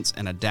mounts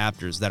and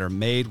adapters that are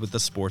made with the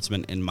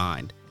sportsman in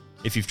mind.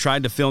 If you've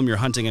tried to film your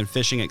hunting and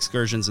fishing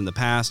excursions in the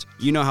past,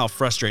 you know how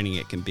frustrating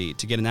it can be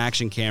to get an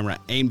action camera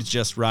aimed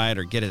just right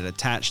or get it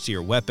attached to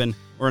your weapon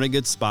or in a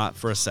good spot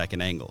for a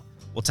second angle.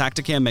 Well,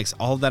 Tactacam makes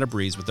all of that a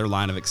breeze with their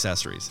line of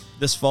accessories.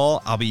 This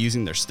fall, I'll be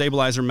using their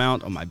stabilizer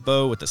mount on my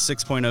bow with the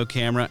 6.0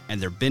 camera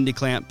and their bendy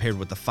clamp paired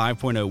with the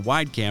 5.0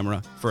 wide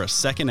camera for a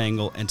second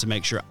angle and to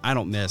make sure I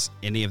don't miss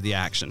any of the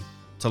action.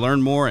 To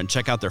learn more and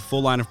check out their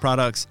full line of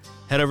products,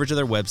 head over to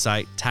their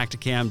website,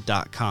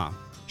 tactacam.com.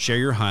 Share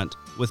your hunt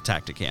with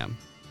Tactacam.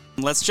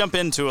 Let's jump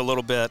into a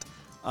little bit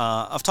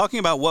of talking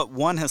about what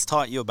one has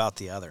taught you about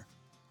the other.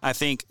 I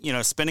think,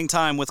 spending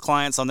time with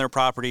clients on their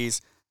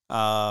properties,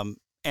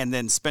 and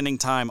then spending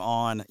time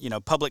on,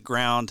 public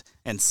ground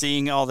and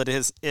seeing all that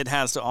it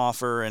has to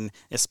offer, and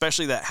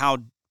especially that how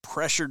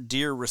pressured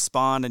deer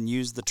respond and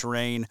use the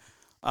terrain.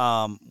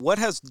 What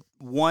has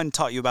one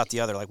taught you about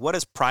the other? Like, what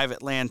has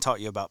private land taught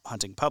you about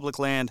hunting public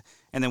land?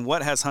 And then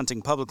what has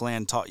hunting public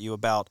land taught you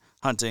about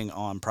hunting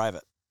on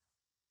private?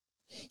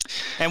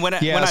 And when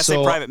I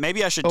say private,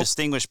 maybe I should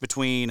distinguish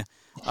between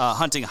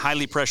hunting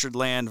highly pressured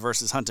land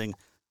versus hunting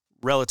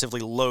relatively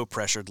low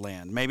pressured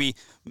land. Maybe,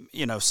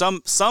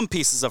 some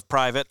pieces of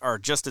private are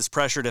just as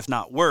pressured, if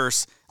not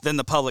worse, than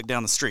the public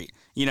down the street.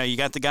 You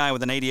got the guy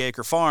with an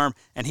 80-acre farm,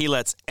 and he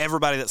lets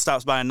everybody that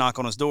stops by and knock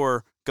on his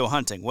door go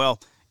hunting. Well,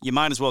 you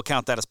might as well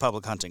count that as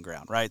public hunting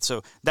ground, right?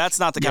 So that's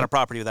not the kind of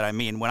property that I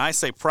mean. When I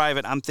say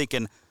private, I'm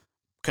thinking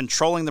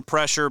controlling the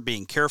pressure,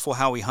 being careful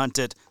how we hunt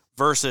it,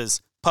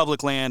 versus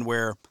public land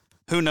where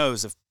who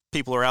knows if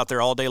people are out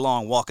there all day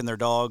long walking their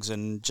dogs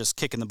and just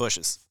kicking the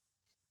bushes.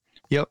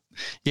 Yep.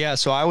 Yeah.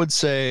 So I would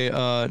say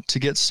to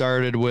get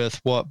started with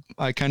what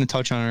I kind of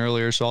touched on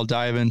earlier, so I'll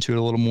dive into it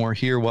a little more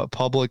here. What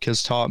public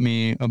has taught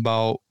me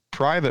about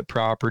private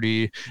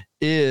property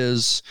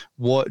is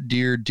what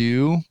deer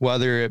do,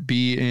 whether it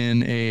be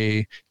in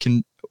a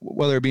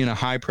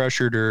high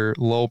pressured or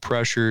low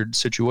pressured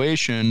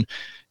situation.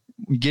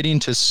 Getting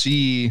to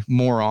see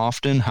more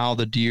often how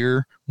the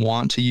deer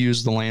want to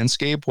use the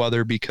landscape,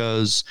 whether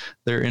because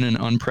they're in an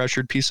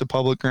unpressured piece of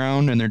public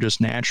ground and they're just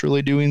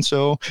naturally doing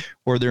so,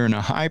 or they're in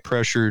a high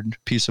pressured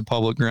piece of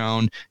public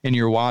ground and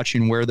you're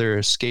watching where they're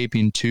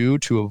escaping to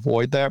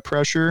avoid that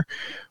pressure.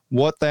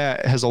 What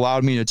that has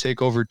allowed me to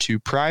take over to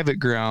private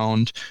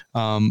ground,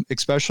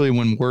 especially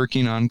when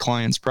working on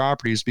clients'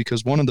 properties,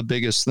 because one of the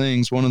biggest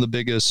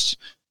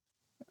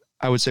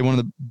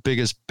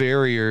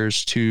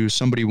barriers to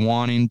somebody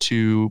wanting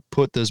to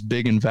put this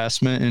big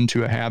investment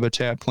into a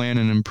habitat plan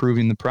and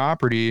improving the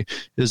property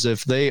is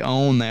if they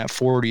own that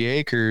 40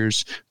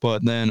 acres,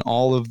 but then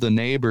all of the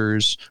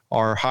neighbors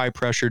are high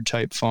pressured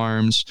type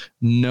farms,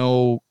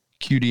 no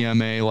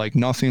QDMA, like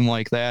nothing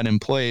like that in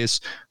place.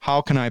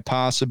 How can I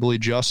possibly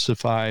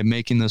justify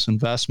making this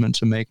investment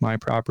to make my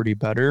property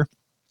better?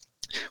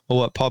 Well,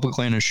 what public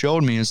land has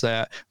showed me is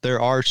that there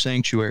are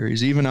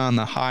sanctuaries, even on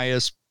the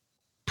highest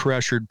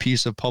pressured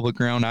piece of public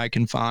ground I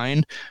can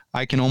find.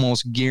 I can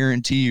almost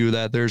guarantee you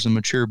that there's a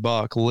mature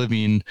buck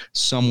living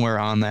somewhere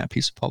on that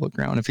piece of public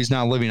ground. If he's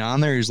not living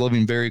on there, he's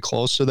living very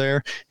close to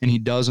there, and he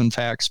does in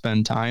fact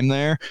spend time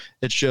there.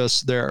 It's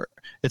just there.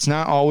 It's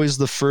not always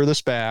the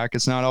furthest back.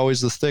 It's not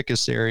always the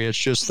thickest area. It's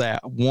just that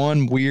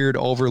one weird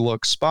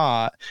overlooked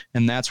spot,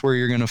 and that's where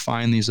you're going to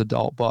find these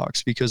adult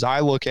bucks. Because I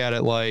look at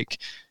it like,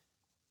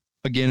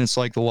 again, it's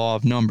like the law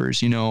of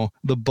numbers.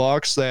 The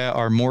bucks that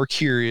are more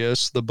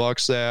curious, the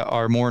bucks that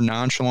are more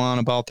nonchalant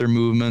about their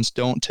movements,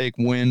 don't take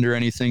wind or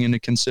anything into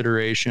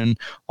consideration,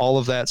 all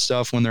of that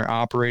stuff when they're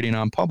operating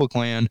on public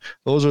land,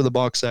 those are the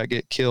bucks that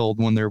get killed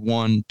when they're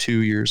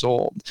 1-2 years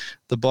old.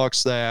 The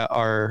bucks that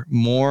are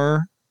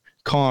more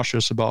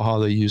cautious about how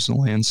they use the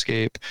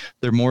landscape,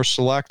 they're more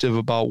selective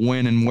about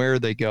when and where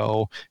they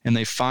go, and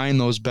they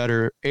find those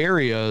better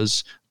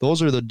areas,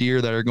 those are the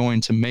deer that are going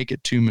to make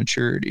it to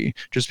maturity,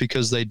 just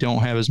because they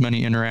don't have as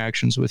many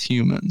interactions with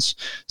humans.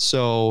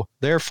 So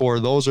therefore,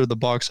 those are the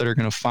bucks that are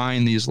going to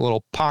find these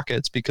little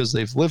pockets because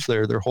they've lived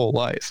there their whole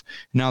life.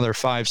 Now they're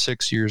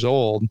 5-6 years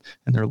old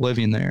and they're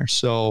living there.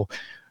 So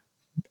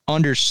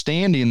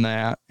understanding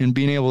that and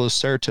being able to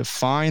start to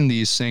find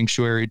these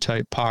sanctuary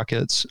type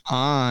pockets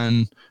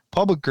on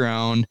public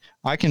ground,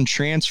 I can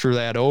transfer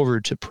that over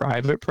to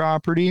private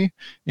property.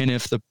 And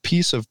if the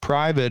piece of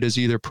private is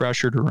either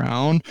pressured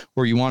around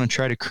or you want to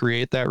try to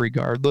create that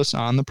regardless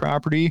on the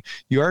property,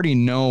 you already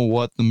know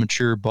what the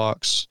mature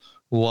bucks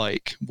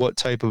like, what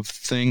type of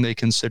thing they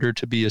consider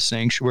to be a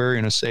sanctuary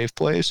and a safe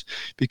place,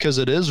 because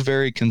it is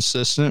very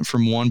consistent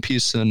from one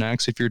piece to the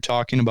next. If you're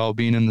talking about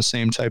being in the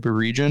same type of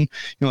region,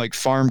 like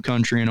farm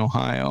country in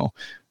Ohio,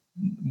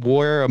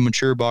 where a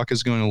mature buck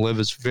is going to live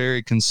is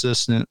very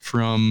consistent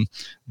from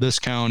this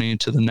county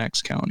to the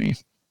next county.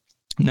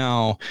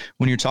 Now,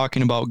 when you're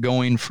talking about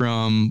going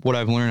from what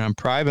I've learned on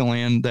private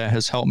land that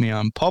has helped me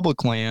on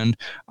public land,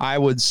 I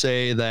would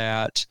say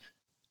that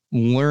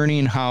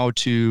learning how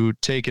to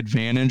take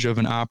advantage of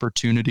an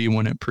opportunity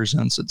when it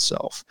presents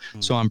itself.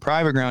 So on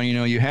private ground,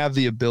 you have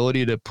the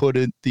ability to put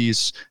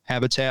these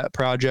habitat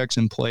projects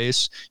in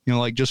place,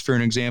 like just for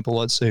an example,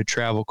 let's say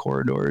travel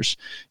corridors.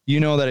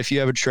 That if you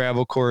have a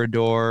travel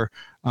corridor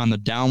on the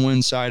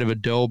downwind side of a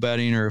doe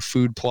bedding or a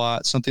food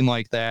plot, something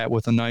like that,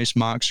 with a nice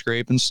mock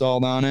scrape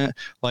installed on it,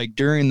 like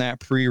during that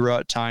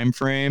pre-rut time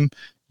frame,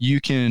 you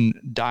can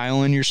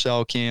dial in your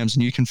cell cams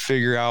and you can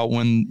figure out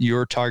when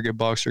your target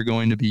bucks are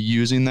going to be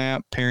using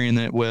that, pairing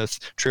it with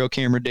trail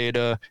camera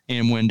data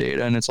and wind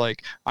data. And it's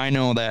like, I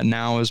know that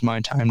now is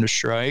my time to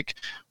strike.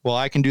 Well,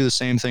 I can do the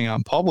same thing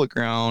on public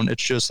ground.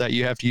 It's just that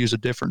you have to use a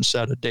different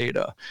set of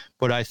data.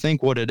 But I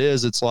think what it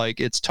is, it's like,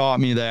 it's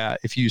taught me that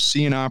if you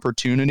see an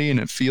opportunity and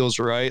it feels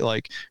right,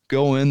 like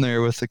go in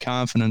there with the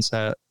confidence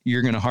that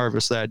you're going to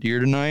harvest that deer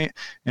tonight.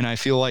 And I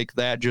feel like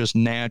that just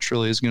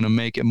naturally is going to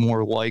make it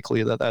more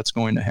likely that that's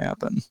going to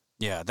happen.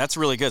 Yeah, that's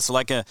really good. So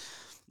like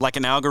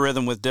an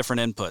algorithm with different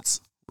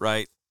inputs,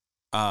 right?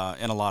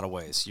 In a lot of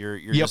ways, you're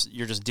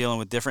just dealing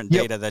with different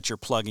data that you're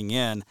plugging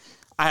in.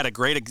 I had a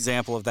great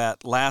example of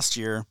that last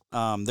year.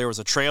 There was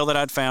a trail that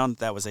I'd found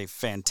that was a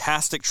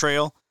fantastic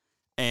trail,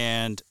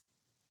 and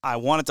I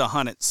wanted to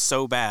hunt it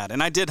so bad.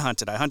 And I did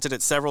hunt it. I hunted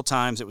it several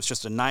times. It was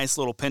just a nice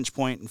little pinch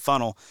point and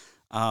funnel.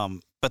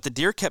 But the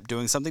deer kept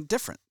doing something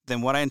different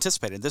than what I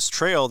anticipated. This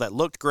trail that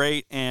looked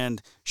great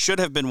and should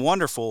have been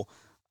wonderful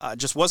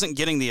just wasn't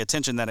getting the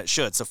attention that it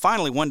should. So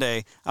finally one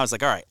day I was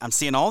like, all right, I'm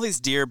seeing all these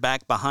deer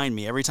back behind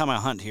me every time I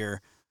hunt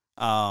here.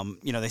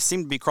 They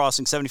seem to be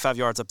crossing 75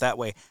 yards up that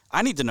way.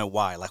 I need to know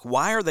why. Like,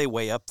 why are they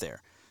way up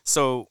there?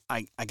 So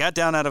I got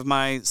down out of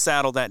my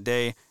saddle that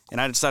day,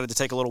 and I decided to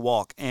take a little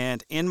walk.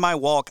 And in my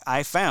walk,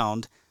 I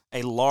found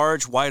a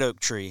large white oak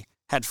tree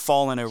had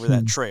fallen over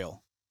that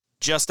trail,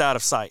 just out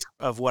of sight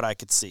of what I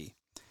could see.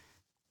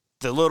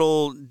 The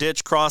little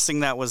ditch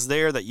crossing that was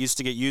there that used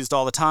to get used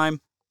all the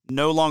time,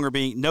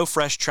 no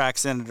fresh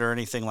tracks in it or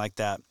anything like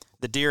that.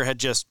 The deer had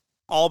just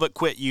all but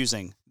quit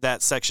using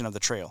that section of the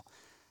trail.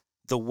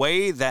 The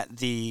way that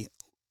the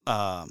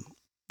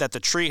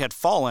tree had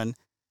fallen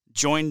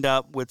joined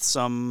up with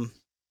some,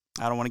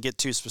 I don't want to get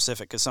too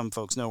specific because some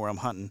folks know where I'm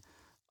hunting,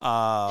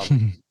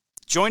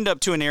 joined up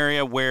to an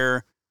area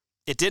where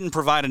it didn't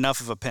provide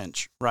enough of a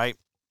pinch, right?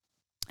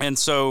 And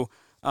so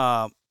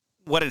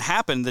what had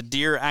happened, the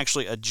deer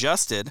actually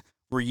adjusted.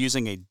 We're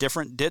using a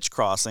different ditch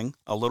crossing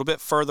a little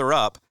bit further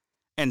up.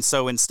 And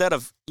so instead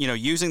of,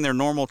 using their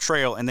normal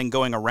trail and then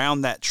going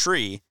around that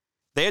tree,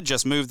 they had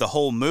just moved the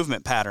whole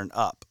movement pattern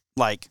up,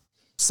 like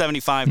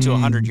 75 to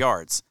 100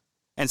 yards.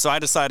 And so I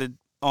decided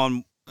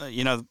on,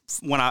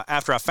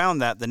 after I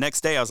found that, the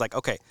next day I was like,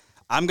 okay,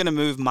 I'm going to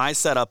move my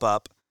setup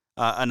up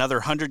another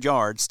 100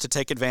 yards to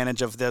take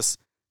advantage of this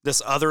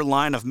other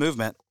line of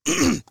movement.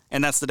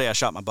 And that's the day I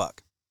shot my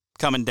buck,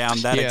 coming down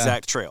that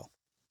exact trail.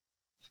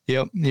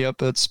 Yep.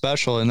 That's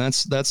special. And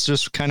that's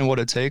just kind of what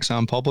it takes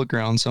on public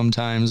ground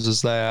sometimes,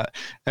 is that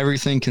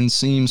everything can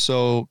seem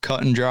so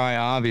cut and dry,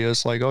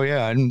 obvious. Like, oh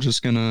yeah, I'm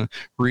just going to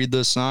read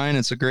this sign.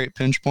 It's a great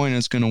pinch point.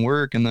 It's going to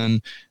work. And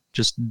then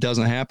just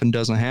doesn't happen.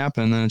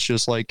 And it's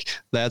just like,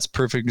 that's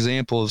perfect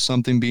example of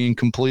something being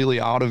completely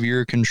out of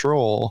your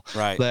control.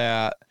 Right.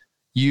 That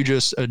you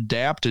just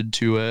adapted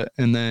to it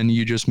and then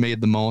you just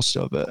made the most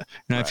of it.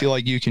 And I feel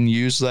like you can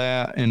use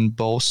that in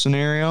both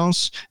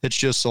scenarios. It's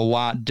just a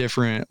lot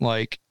different,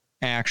 like,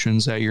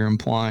 actions that you're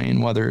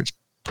implying, whether it's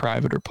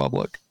private or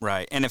public.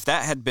 Right. And if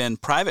that had been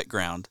private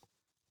ground,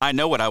 I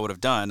know what I would have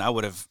done. I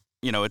would have,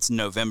 it's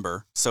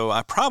November, so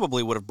I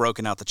probably would have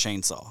broken out the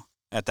chainsaw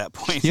at that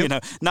point.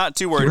 Not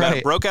too worried about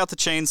it. Broke out the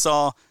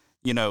chainsaw,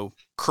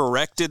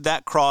 corrected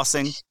that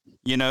crossing,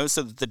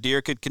 so that the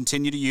deer could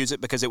continue to use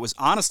it, because it was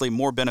honestly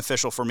more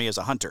beneficial for me as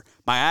a hunter.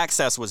 My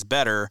access was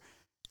better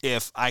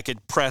if I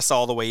could press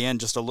all the way in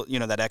just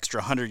that extra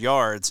 100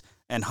 yards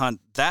and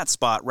hunt that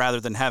spot, rather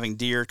than having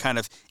deer kind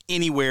of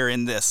anywhere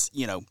in this,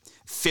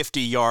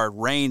 50-yard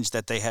range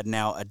that they had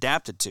now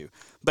adapted to.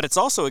 But it's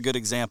also a good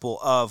example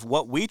of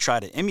what we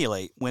try to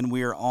emulate when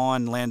we're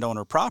on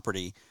landowner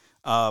property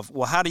of,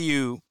 well, how do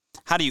you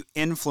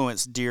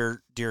influence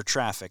deer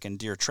traffic and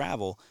deer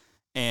travel?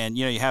 And,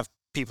 you have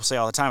people say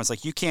all the time, it's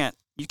like, you can't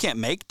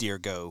make deer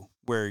go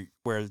where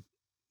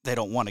they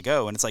don't want to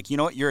go. And it's like, you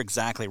know what, you're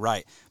exactly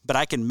right. But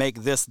I can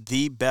make this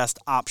the best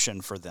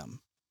option for them.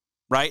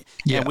 Right?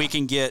 Yeah. And we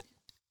can get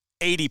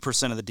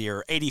 80% of the deer,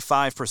 or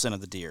 85%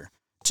 of the deer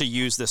to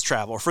use this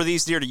travel, or for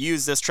these deer to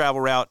use this travel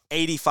route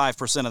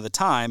 85% of the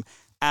time,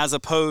 as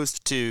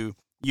opposed to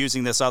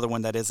using this other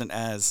one that isn't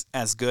as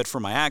good for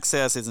my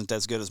access, isn't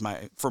as good as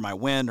for my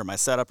wind or my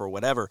setup or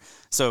whatever.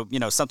 So,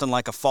 something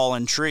like a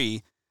fallen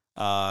tree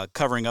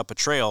covering up a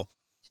trail,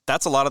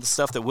 that's a lot of the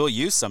stuff that we'll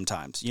use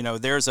sometimes.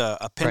 There's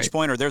a pinch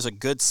point, or there's a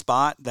good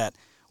spot that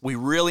we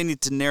really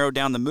need to narrow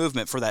down the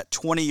movement for that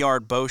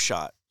 20-yard bow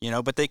shot.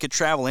 But they could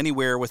travel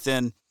anywhere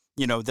within,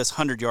 this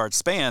 100-yard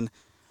span.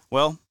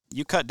 Well,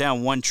 you cut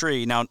down one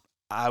tree. Now,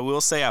 I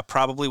will say I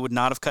probably would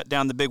not have cut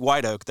down the big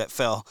white oak that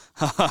fell.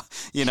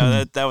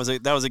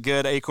 That was a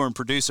good acorn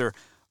producer.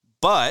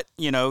 But,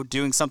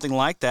 doing something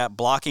like that,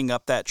 blocking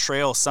up that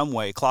trail some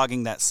way,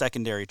 clogging that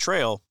secondary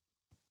trail,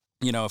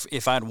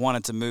 if I'd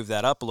wanted to move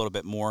that up a little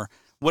bit more,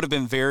 would have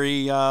been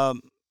very,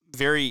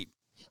 very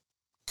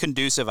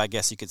conducive, I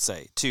guess you could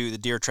say, to the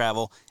deer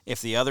travel.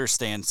 If the other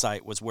stand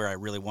site was where I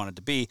really wanted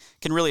to be,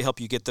 can really help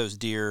you get those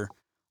deer,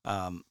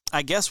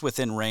 I guess,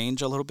 within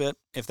range a little bit,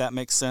 if that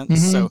makes sense.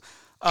 Mm-hmm.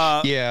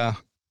 So, yeah.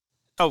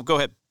 Oh, go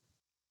ahead.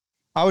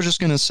 I was just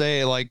going to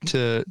say, like,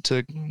 to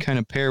kind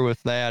of pair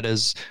with that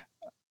is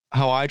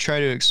how I try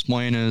to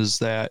explain is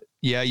that,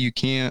 yeah, you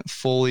can't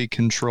fully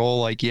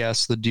control, like,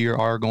 yes, the deer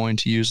are going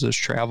to use this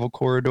travel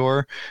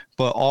corridor,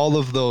 but all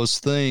of those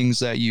things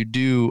that you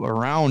do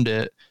around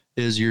it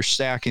is you're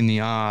stacking the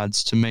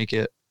odds to make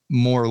it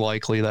more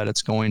likely that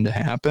it's going to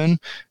happen.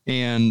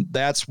 And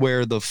that's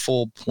where the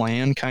full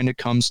plan kind of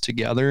comes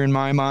together in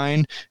my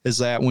mind, is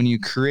that when you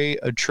create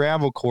a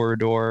travel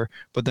corridor,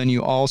 but then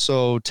you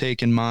also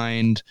take in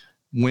mind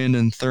wind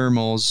and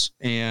thermals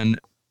and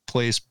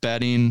place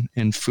bedding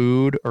and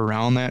food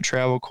around that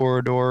travel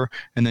corridor.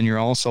 And then you're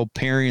also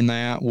pairing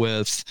that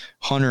with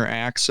hunter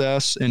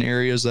access in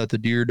areas that the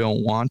deer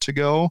don't want to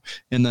go.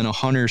 And then a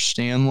hunter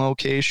stand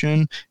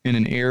location in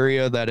an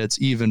area that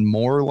it's even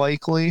more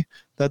likely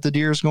that the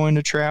deer is going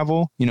to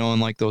travel, in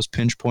like those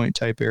pinch point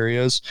type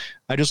areas.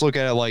 I just look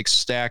at it like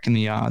stacking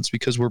the odds,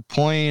 because we're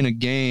playing a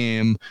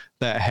game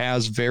that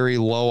has very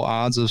low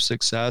odds of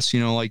success.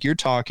 Like you're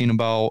talking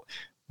about,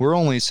 we're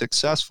only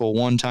successful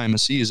one time a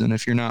season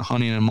if you're not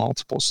hunting in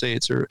multiple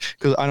states, or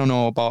because I don't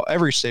know about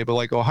every state, but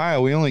like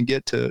Ohio, we only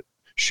get to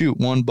shoot,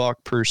 1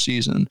 buck per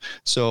season.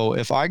 So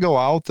if I go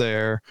out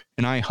there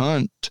and I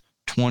hunt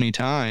 20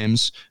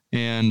 times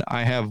and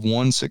I have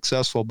 1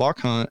 successful buck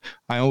hunt,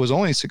 I was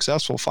only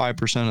successful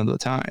 5% of the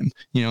time,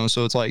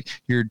 so it's like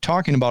you're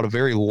talking about a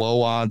very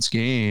low odds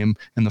game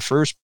in the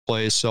first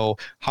place. So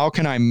how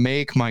can I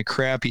make my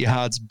crappy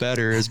odds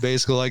better is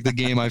basically like the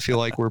game I feel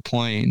like we're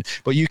playing.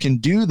 But you can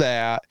do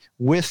that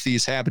with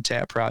these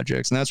habitat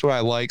projects. And that's what I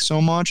like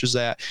so much, is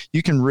that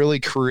you can really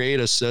create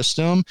a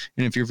system.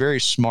 And if you're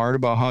very smart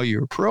about how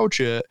you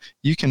approach it,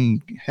 you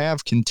can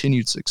have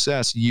continued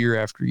success year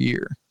after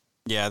year.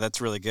 Yeah,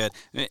 that's really good.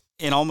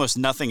 In almost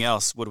nothing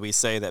else would we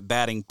say that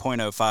batting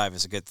 .05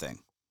 is a good thing.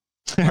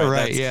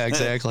 Right. Yeah,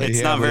 exactly.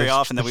 It's not very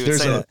often that we would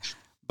say that.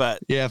 But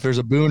yeah, if there's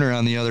a booner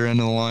on the other end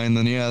of the line,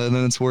 then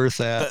then it's worth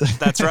that.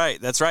 That's right.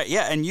 That's right.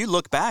 Yeah, and you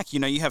look back,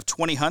 you have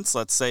 20 hunts,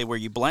 let's say, where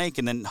you blank,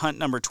 and then hunt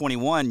number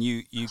 21,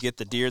 you get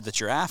the deer that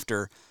you're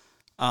after.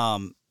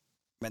 Man,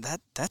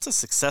 that's a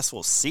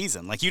successful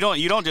season. Like you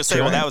don't just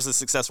say, well, that was a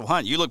successful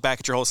hunt. You look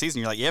back at your whole season,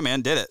 you're like, yeah, man,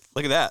 did it.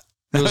 Look at that.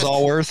 It was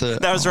all worth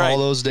it. That was right. All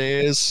those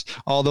days,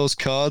 all those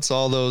cuts,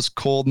 all those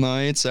cold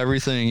nights,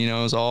 everything, it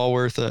was all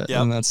worth it.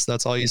 Yep. And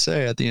that's all you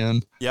say at the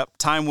end. Yep.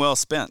 Time well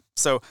spent.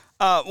 So,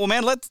 well,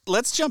 man,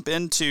 let's jump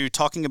into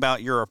talking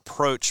about your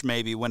approach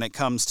maybe when it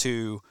comes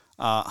to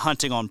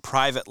hunting on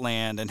private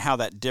land and how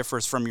that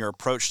differs from your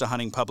approach to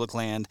hunting public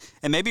land.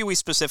 And maybe we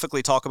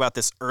specifically talk about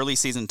this early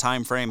season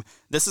time frame.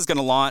 This is going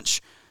to launch,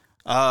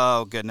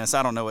 oh, goodness,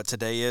 I don't know what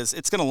today is.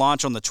 It's going to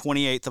launch on the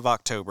 28th of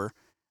October.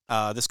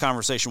 This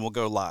conversation will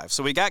go live.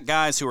 So we got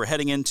guys who are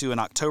heading into an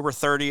October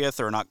 30th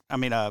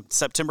or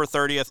September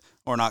 30th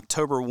or an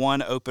October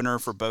 1 opener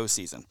for bow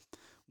season.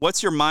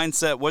 What's your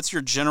mindset? What's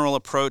your general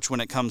approach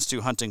when it comes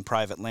to hunting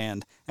private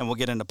land? And we'll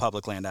get into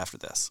public land after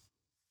this.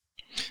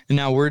 And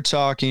now we're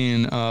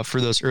talking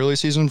for this early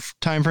season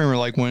time frame, or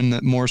like when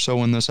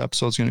this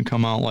episode's going to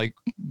come out, like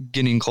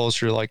getting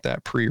closer to like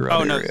that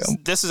pre-rut area. No,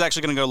 this is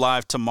actually going to go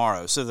live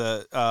tomorrow. So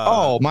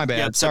my bad.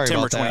 Yeah, Sorry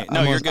September about that.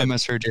 20. No, you're good. I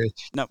misheard you.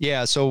 No.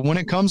 Yeah. So when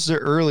it comes to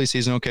early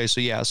season, okay.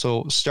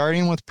 So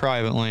starting with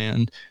private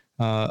land,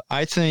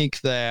 I think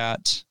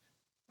that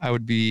I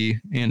would be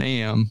and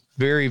am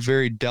very,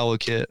 very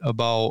delicate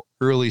about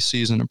early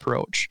season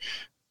approach.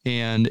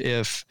 And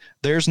if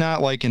there's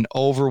not like an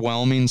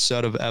overwhelming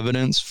set of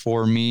evidence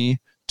for me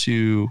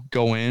to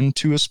go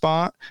into a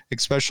spot,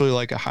 especially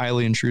like a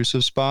highly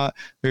intrusive spot,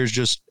 there's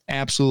just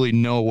absolutely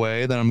no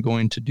way that I'm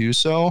going to do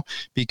so,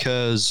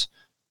 because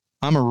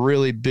I'm a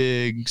really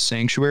big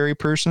sanctuary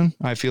person.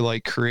 I feel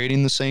like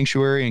creating the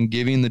sanctuary and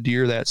giving the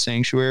deer that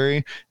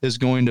sanctuary is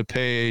going to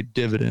pay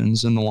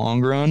dividends in the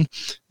long run.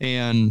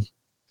 And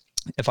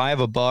if I have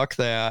a buck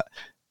that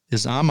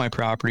is on my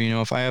property,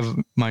 if I have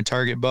my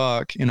target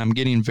buck and I'm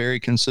getting very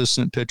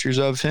consistent pictures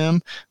of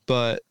him,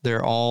 but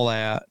they're all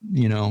at,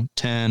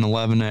 10,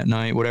 11 at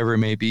night, whatever it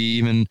may be,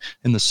 even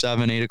in the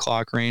 7, 8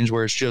 o'clock range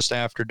where it's just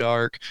after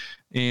dark.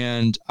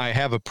 And I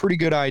have a pretty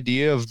good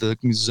idea of the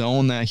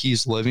zone that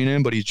he's living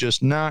in, but he's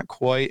just not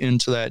quite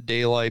into that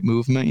daylight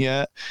movement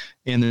yet.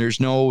 And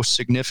there's no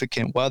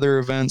significant weather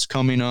events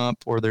coming up,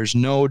 or there's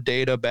no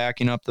data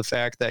backing up the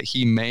fact that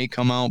he may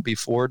come out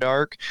before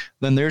dark.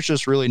 Then there's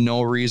just really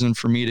no reason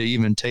for me to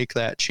even take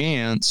that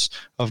chance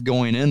of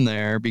going in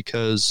there,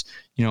 because,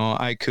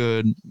 I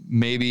could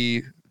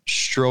maybe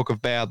stroke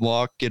of bad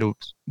luck, get a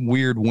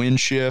weird wind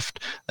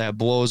shift that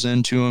blows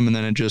into him, and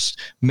then it just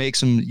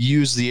makes him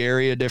use the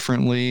area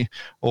differently,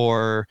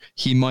 or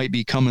he might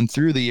be coming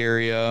through the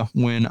area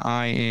when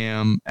I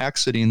am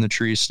exiting the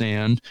tree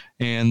stand,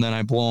 and then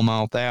I blow him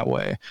out that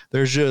way.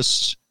 There's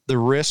just the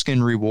risk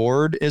and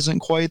reward isn't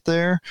quite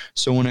there.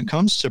 So when it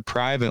comes to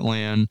private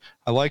land,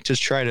 I like to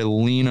try to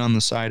lean on the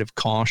side of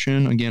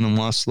caution, again,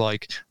 unless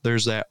like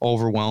there's that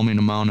overwhelming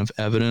amount of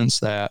evidence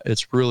that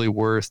it's really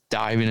worth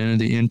diving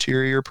into the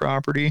interior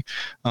property.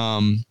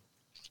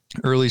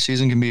 Early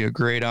season can be a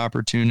great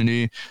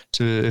opportunity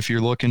to, if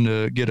you're looking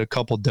to get a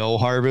couple doe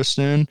harvest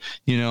in,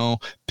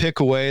 pick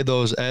away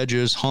those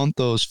edges, hunt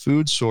those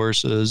food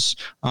sources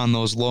on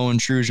those low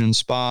intrusion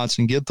spots,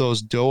 and get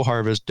those doe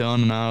harvest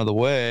done and out of the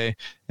way.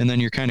 And then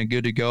you're kind of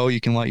good to go.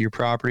 You can let your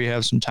property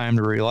have some time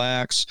to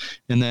relax,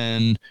 and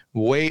then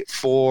wait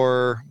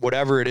for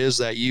whatever it is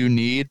that you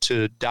need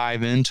to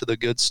dive into the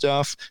good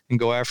stuff and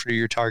go after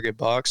your target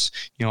bucks.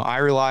 I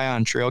rely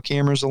on trail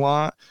cameras a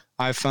lot.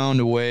 I found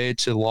a way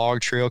to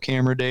log trail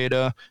camera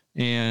data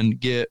and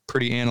get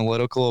pretty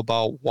analytical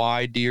about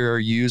why deer are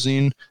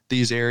using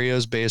these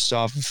areas based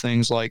off of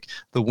things like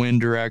the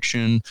wind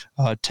direction,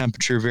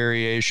 temperature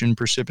variation,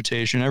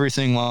 precipitation,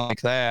 everything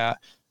like that.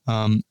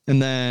 And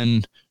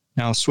then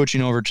now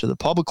switching over to the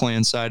public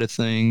land side of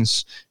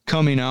things,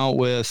 coming out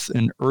with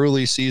an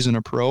early season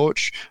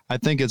approach, I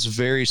think it's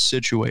very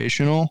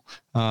situational.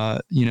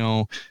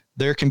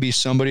 There can be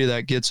somebody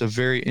that gets a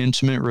very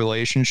intimate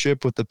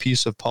relationship with the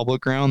piece of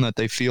public ground that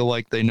they feel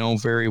like they know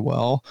very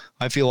well.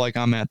 I feel like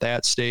I'm at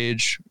that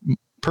stage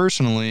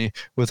personally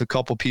with a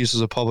couple pieces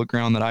of public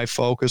ground that I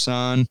focus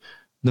on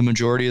the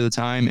majority of the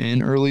time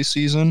in early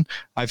season.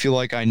 I feel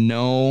like I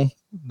know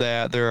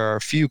that there are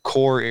a few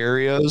core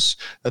areas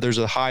that there's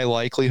a high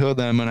likelihood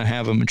that I'm going to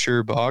have a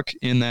mature buck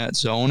in that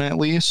zone at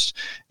least.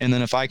 And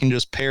then if I can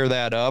just pair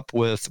that up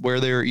with where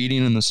they were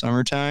eating in the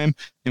summertime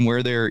and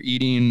where they're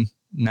eating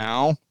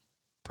now,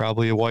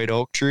 probably a white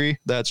oak tree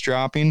that's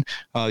dropping.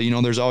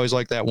 There's always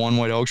like that one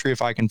white oak tree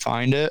if I can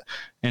find it,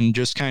 and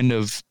just kind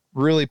of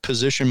really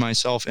position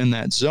myself in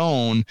that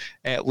zone,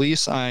 at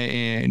least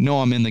I know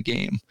I'm in the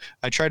game.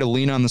 I try to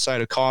lean on the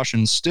side of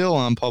caution still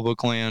on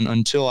public land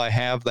until I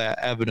have that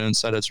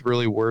evidence that it's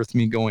really worth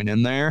me going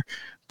in there.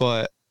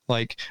 But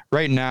like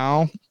right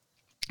now,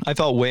 I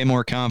felt way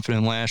more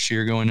confident last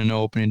year going into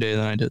opening day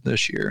than I did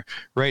this year.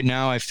 Right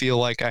now, I feel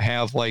like I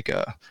have like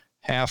a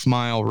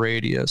half-mile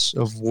radius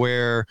of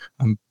where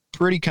I'm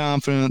pretty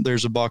confident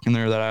there's a buck in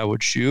there that I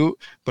would shoot,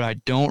 but I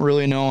don't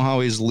really know how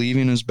he's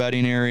leaving his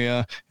bedding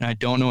area, and I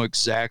don't know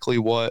exactly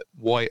what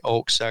white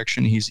oak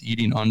section he's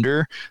eating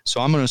under. So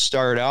I'm going to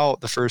start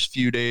out the first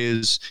few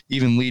days,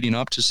 even leading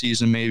up to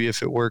season, maybe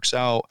if it works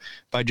out,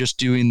 by just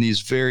doing these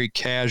very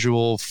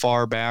casual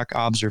far back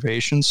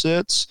observation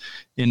sits.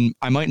 And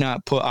I might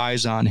not put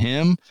eyes on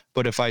him,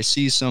 but if I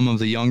see some of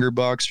the younger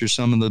bucks or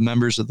some of the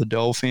members of the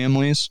doe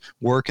families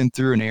working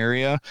through an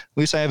area, at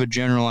least I have a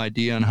general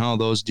idea on how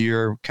those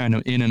deer are kind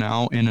of in and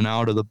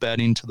out of the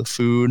bedding to the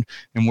food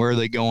and where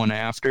they're going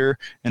after.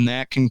 And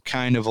that can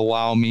kind of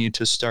allow me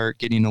to start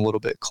getting a little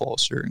bit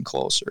closer and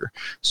closer.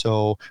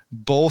 So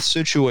both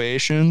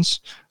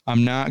situations,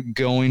 I'm not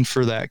going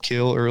for that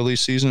kill early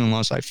season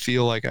unless I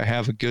feel like I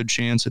have a good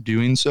chance of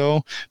doing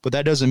so. But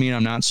that doesn't mean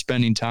I'm not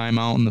spending time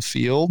out in the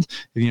field.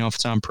 If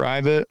it's on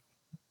private,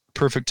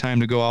 perfect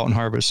time to go out and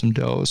harvest some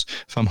does.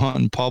 If I'm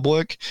hunting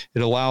public,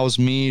 it allows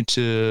me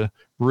to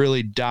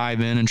really dive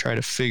in and try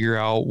to figure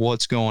out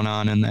what's going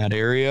on in that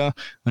area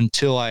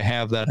until I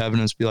have that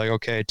evidence, be like,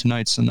 okay,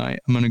 tonight's the night.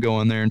 I'm going to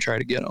go in there and try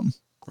to get them.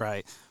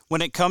 Right.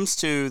 When it comes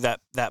to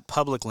that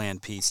public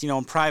land piece,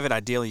 in private,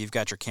 ideally, you've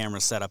got your camera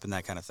set up and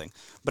that kind of thing.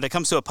 But it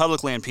comes to a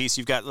public land piece,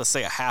 you've got, let's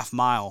say, a half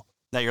mile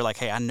that you're like,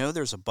 hey, I know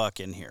there's a buck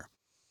in here.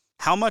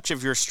 How much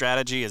of your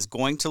strategy is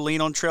going to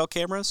lean on trail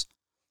cameras,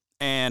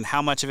 and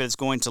how much of it is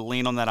going to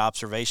lean on that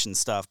observation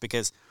stuff?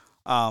 Because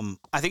I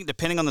think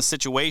depending on the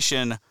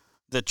situation,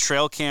 the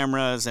trail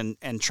cameras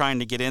and trying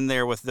to get in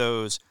there with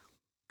those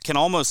can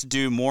almost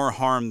do more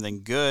harm than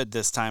good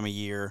this time of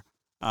year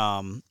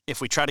if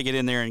we try to get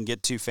in there and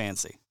get too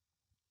fancy.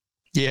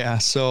 Yeah,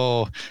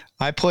 so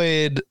I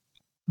played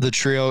the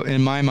trail,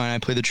 in my mind,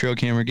 I played the trail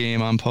camera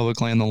game on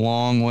public land the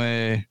long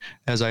way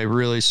as I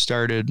really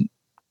started.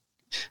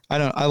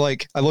 I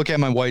look at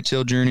my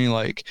whitetail journey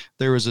like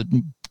there was a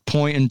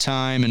point in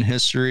time in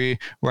history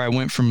where I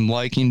went from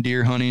liking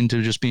deer hunting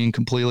to just being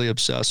completely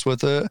obsessed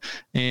with it.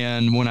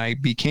 And when I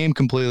became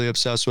completely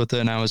obsessed with it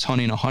and I was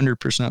hunting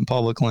 100%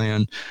 public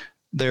land,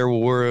 there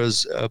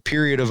was a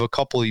period of a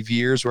couple of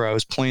years where I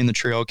was playing the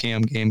trail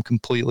cam game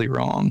completely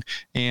wrong.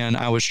 And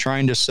I was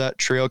trying to set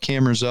trail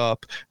cameras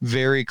up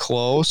very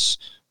close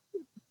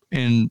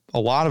and a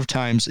lot of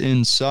times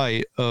in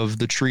sight of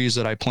the trees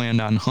that I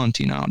planned on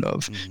hunting out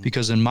of. Mm-hmm.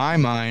 Because in my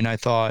mind, I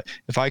thought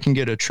if I can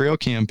get a trail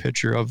cam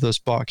picture of this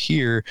buck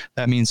here,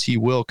 that means he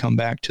will come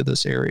back to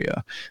this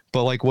area.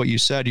 But like what you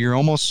said, you're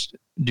almost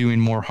doing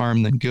more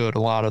harm than good a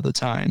lot of the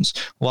times.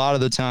 A lot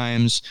of the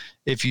times,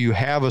 if you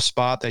have a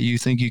spot that you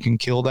think you can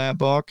kill that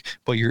buck,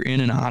 but you're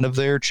in and out of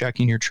there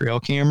checking your trail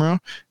camera,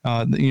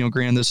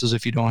 granted, this is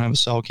if you don't have a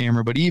cell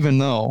camera, but even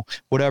though,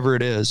 whatever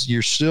it is,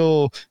 you're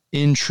still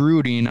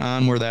intruding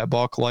on where that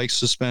buck likes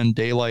to spend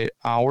daylight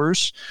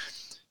hours,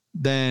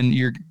 then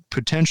you're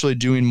potentially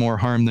doing more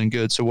harm than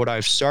good. So what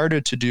I've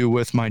started to do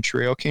with my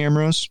trail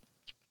cameras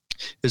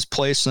is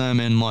place them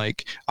in,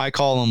 I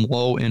call them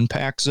low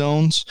impact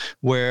zones,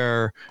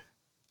 where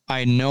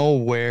I know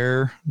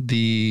where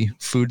the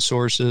food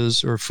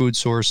sources,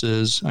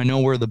 I know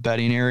where the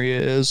bedding area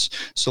is.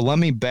 So let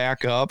me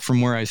back up from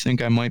where I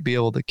think I might be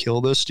able to kill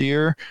this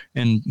deer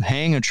and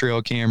hang a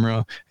trail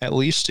camera, at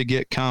least to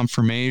get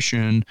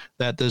confirmation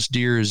that this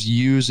deer is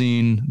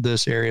using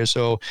this area.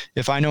 So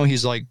if I know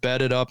he's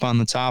bedded up on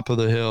the top of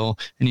the hill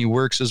and he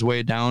works his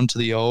way down to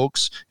the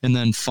oaks and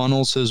then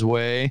funnels his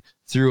way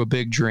through a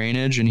big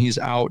drainage and he's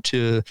out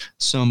to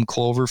some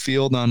clover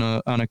field on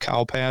a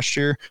cow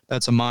pasture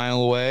that's a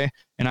mile away,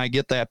 and I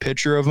get that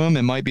picture of him,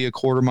 it might be a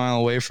quarter mile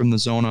away from the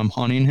zone I'm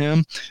hunting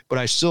him, but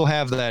I still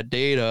have that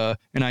data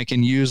and I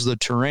can use the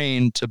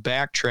terrain to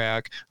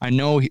backtrack. I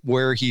know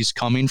where he's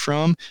coming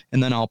from,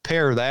 and then I'll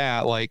pair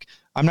that.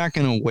 I'm not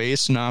going to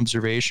waste an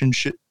observation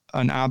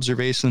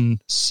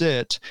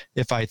sit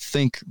if I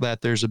think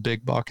that there's a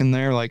big buck in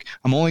there.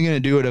 I'm only going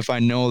to do it if I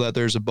know that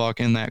there's a buck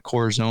in that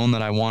core zone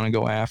that I want to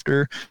go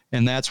after.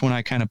 And that's when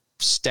I kind of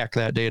stack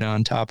that data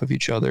on top of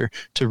each other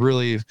to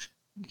really,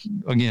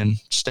 again,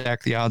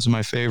 stack the odds in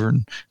my favor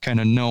and kind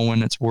of know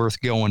when it's worth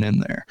going in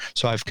there.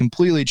 So I've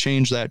completely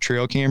changed that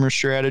trail camera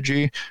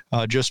strategy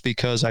just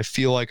because I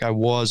feel like I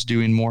was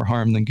doing more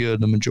harm than good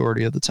the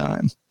majority of the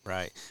time.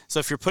 Right. So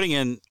if you're putting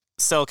in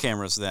cell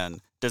cameras then,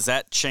 does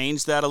that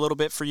change that a little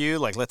bit for you?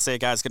 Let's say a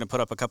guy's going to put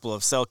up a couple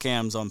of cell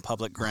cams on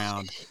public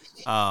ground.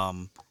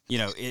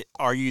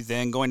 are you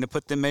then going to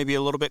put them maybe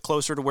a little bit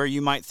closer to where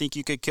you might think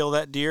you could kill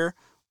that deer,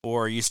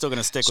 or are you still going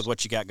to stick with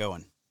what you got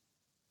going?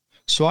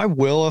 So I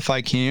will if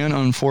I can.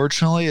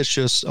 Unfortunately, it's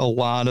just a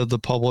lot of the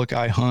public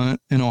I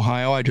hunt in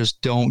Ohio, I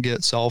just don't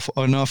get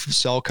enough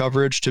cell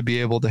coverage to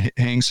be able to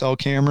hang cell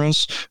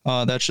cameras.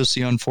 That's just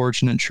the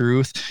unfortunate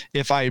truth.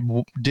 If I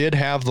did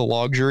have the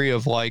luxury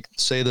of, like,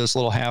 say, this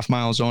little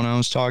half-mile zone I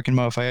was talking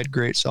about, if I had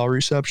great cell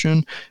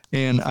reception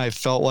and I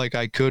felt like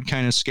I could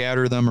kind of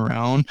scatter them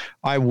around,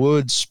 I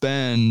would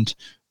spend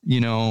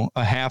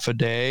a half a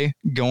day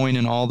going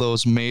in all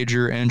those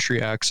major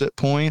entry exit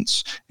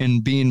points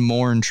and being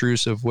more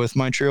intrusive with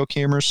my trail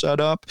camera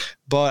setup.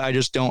 But I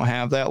just don't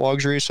have that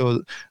luxury.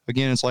 So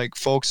again, it's like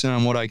focusing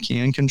on what I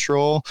can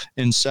control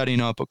and setting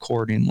up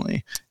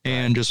accordingly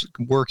and just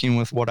working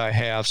with what I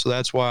have. So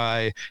that's why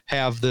I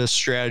have this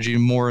strategy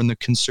more in the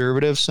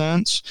conservative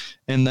sense.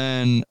 And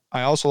then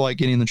I also like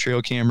getting the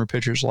trail camera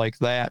pictures like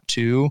that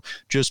too,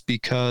 just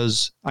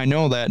because I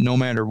know that no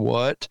matter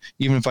what,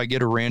 even if I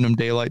get a random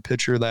daylight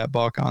picture of that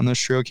buck on this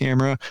trail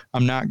camera,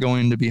 I'm not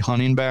going to be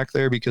hunting back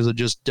there because it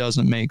just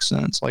doesn't make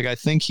sense. Like, I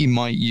think he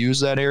might use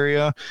that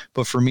area,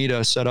 but for me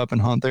to set up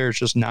and hunt there, it's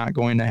just not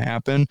going to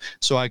happen.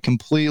 So I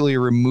completely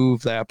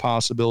remove that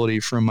possibility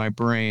from my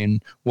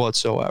brain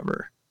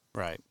whatsoever.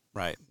 Right.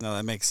 No,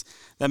 that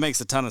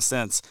makes a ton of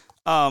sense.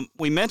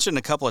 We mentioned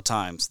a couple of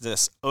times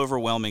this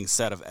overwhelming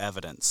set of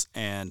evidence,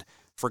 and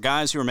for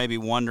guys who are maybe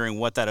wondering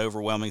what that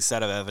overwhelming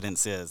set of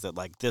evidence is, that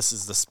like this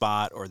is the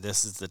spot or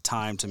this is the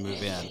time to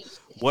move in,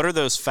 what are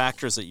those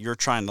factors that you're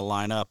trying to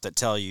line up that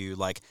tell you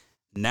like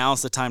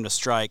now's the time to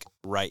strike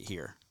right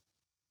here?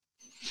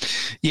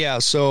 Yeah,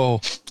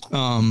 so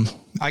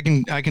I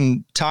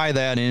can tie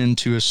that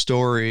into a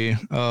story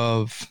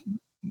of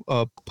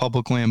a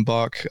public land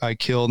buck I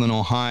killed in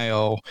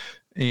Ohio,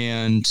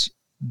 and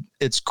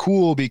it's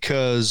cool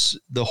because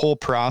the whole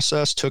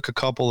process took a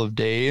couple of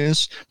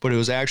days, but it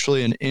was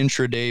actually an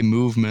intraday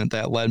movement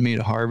that led me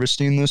to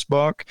harvesting this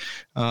buck.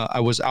 I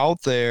was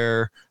out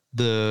there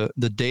the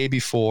day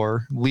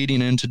before,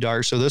 leading into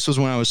dark. So this was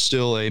when I was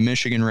still a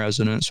Michigan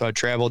resident. So I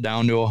traveled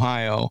down to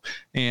Ohio,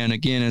 and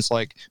again, it's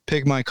like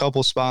pick my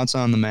couple spots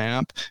on the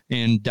map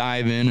and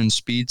dive in and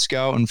speed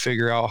scout and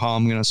figure out how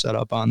I'm going to set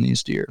up on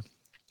these deer.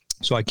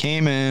 So I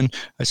came in,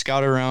 I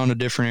scouted around a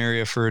different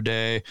area for a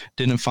day,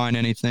 didn't find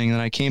anything. Then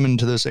I came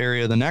into this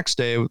area the next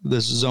day,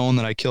 this zone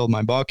that I killed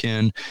my buck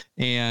in,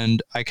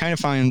 and I kind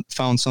of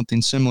found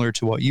something similar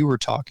to what you were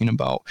talking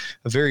about,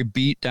 a very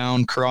beat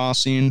down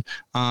crossing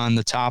on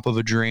the top of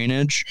a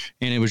drainage,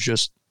 and it was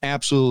just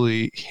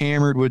absolutely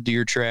hammered with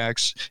deer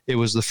tracks. It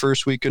was the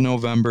first week of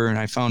November, and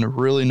I found a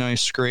really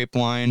nice scrape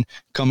line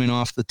coming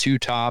off the two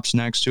tops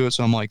next to it.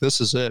 So I'm like,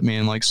 this is it,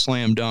 man, like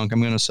slam dunk. I'm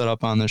going to set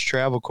up on this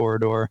travel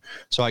corridor.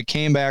 So I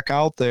came back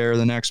out there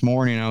the next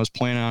morning. I was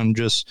planning on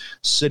just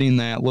sitting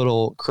that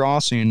little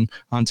crossing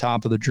on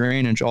top of the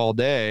drainage all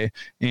day.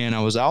 And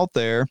I was out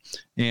there,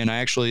 and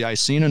I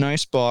seen a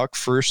nice buck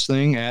first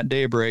thing at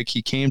daybreak.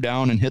 He came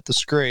down and hit the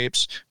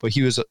scrapes, but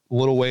he was a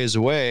little ways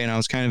away, and I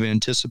was kind of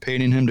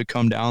anticipating him to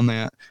come down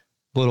that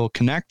little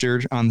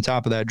connector on the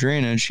top of that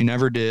drainage. He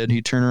never did.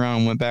 He turned around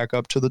and went back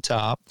up to the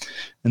top.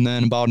 And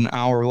then about an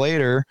hour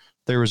later,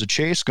 there was a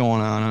chase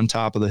going on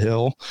top of the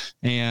hill,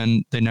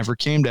 and they never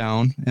came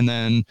down. And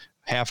then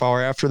half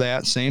hour after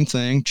that, same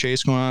thing,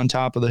 chase going on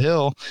top of the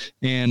hill.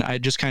 And I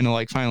just kind of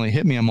like finally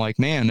hit me. I'm like,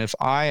 man, if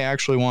I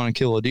actually want to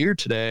kill a deer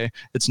today,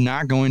 it's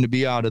not going to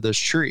be out of this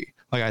tree.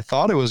 Like I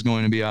thought it was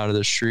going to be out of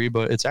this tree,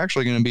 but it's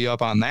actually going to be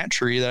up on that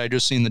tree that I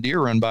just seen the deer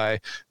run by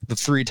the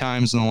 3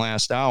 times in the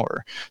last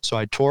hour. So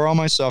I tore all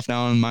my stuff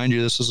down. And mind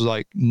you, this was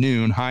like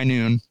high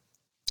noon,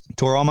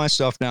 tore all my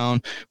stuff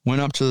down, went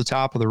up to the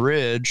top of the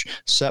ridge,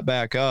 set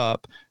back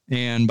up.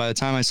 And by the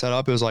time I set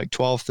up, it was like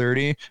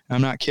 12:30.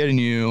 I'm not kidding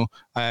you.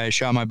 I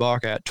shot my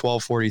buck at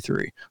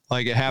 12:43.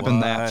 Like it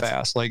happened that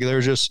fast. Like it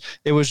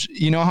was,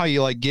 how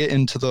you like get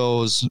into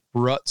those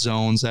rut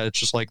zones that it's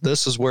just like,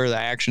 this is where the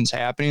action's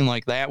happening.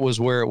 Like that was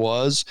where it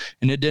was.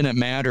 And it didn't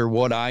matter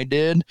what I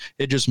did.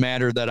 It just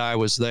mattered that I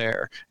was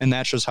there. And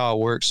that's just how it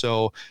works.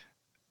 So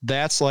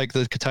that's like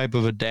the type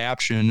of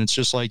adaptation. It's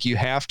just like you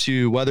have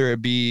to, whether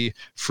it be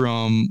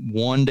from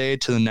one day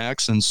to the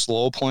next and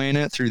slow playing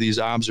it through these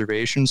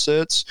observation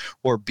sits,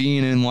 or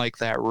being in like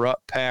that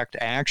rut packed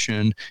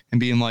action and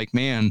being like,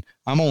 man,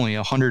 I'm only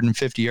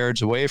 150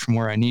 yards away from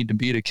where I need to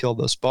be to kill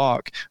this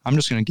buck. I'm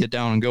just going to get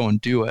down and go and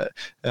do it.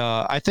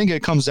 I think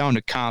it comes down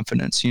to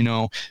confidence.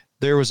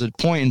 There was a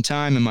point in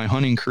time in my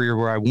hunting career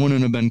where I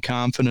wouldn't have been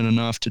confident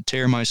enough to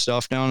tear my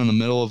stuff down in the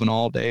middle of an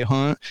all-day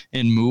hunt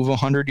and move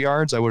 100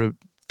 yards. I would have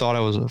thought I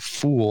was a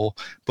fool,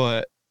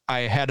 but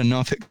I had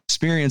enough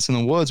experience in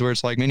the woods where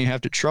it's like, man, you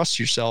have to trust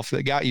yourself.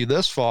 That got you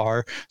this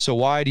far. So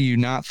why do you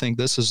not think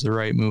this is the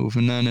right move?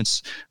 And then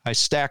I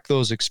stack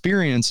those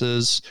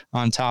experiences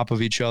on top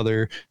of each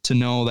other to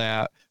know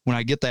that when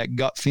I get that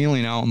gut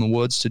feeling out in the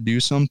woods to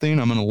do something,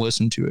 I'm going to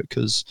listen to it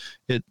because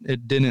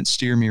it didn't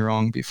steer me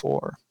wrong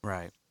before.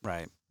 Right.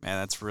 Man,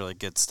 that's really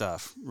good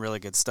stuff. Really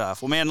good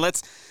stuff. Well, man,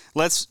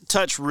 let's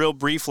touch real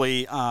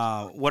briefly.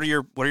 What are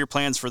your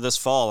plans for this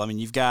fall? I mean,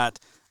 you've got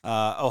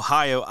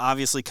Ohio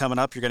obviously coming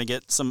up. You're going to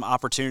get some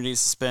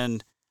opportunities to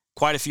spend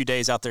quite a few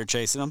days out there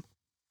chasing them.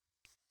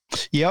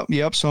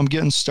 Yep. So I'm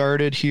getting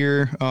started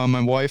here. My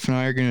wife and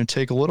I are going to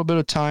take a little bit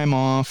of time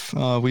off.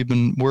 We've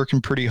been working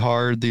pretty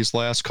hard these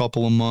last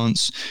couple of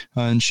months,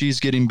 and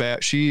she's getting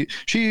back. She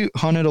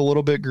hunted a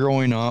little bit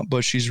growing up,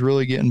 but she's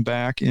really getting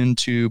back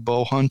into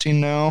bow hunting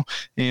now.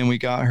 And we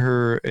got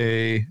her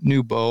a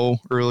new bow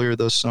earlier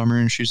this summer,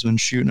 and she's been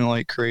shooting it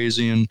like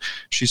crazy. And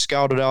she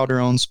scouted out her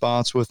own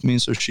spots with me,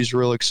 so she's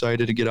real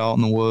excited to get out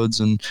in the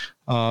woods. And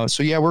so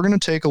we're going to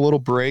take a little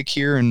break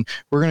here, and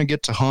we're going to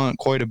get to hunt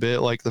quite a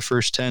bit, like the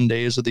first 10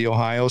 days of the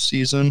Ohio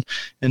season.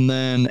 And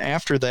then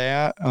after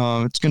that,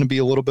 it's going to be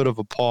a little bit of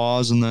a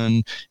pause. And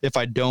then if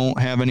I don't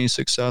have any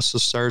success to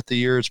start the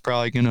year, it's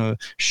probably going to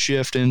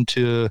shift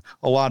into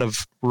a lot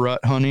of rut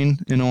hunting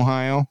in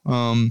Ohio.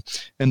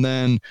 And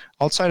then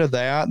outside of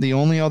that, the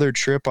only other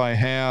trip I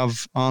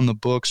have on the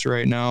books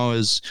right now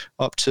is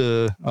up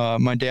to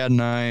my dad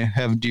and I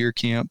have deer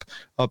camp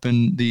up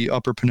in the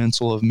Upper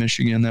Peninsula of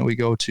Michigan that we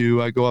go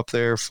to. I go up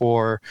there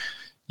for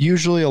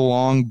usually a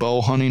long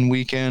bow hunting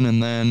weekend,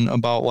 and then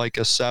about like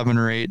a 7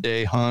 or 8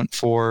 day hunt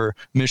for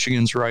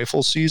Michigan's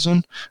rifle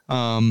season.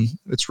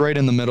 It's right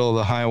in the middle of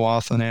the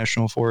Hiawatha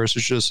National Forest.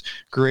 It's just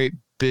great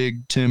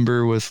big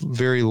timber with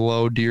very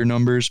low deer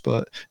numbers,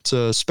 but it's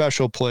a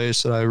special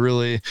place that I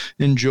really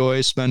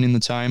enjoy spending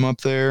the time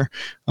up there.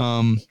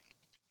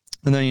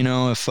 And then,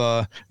 if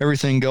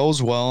everything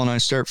goes well and I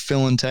start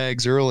filling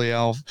tags early,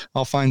 I'll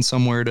find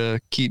somewhere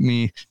to keep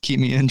me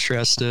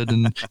interested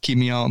and keep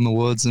me out in the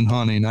woods and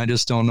hunting. I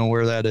just don't know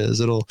where that is.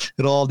 It'll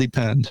all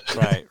depend.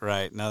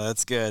 Right. No,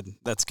 that's good.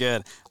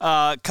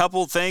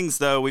 Couple things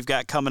though we've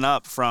got coming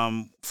up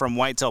from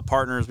Whitetail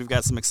Partners. We've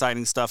got some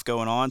exciting stuff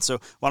going on. So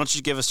why don't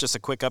you give us just a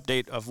quick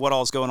update of what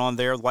all is going on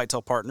there with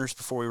Whitetail Partners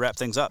before we wrap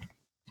things up?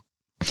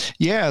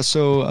 Yeah,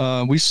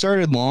 so we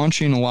started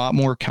launching a lot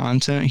more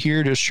content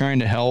here, just trying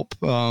to help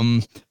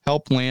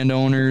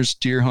landowners,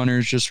 deer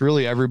hunters, just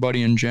really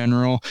everybody in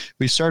general.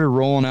 We started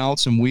rolling out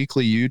some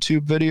weekly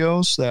YouTube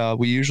videos.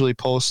 We usually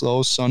post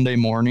those Sunday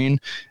morning,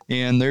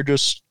 and they're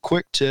just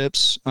quick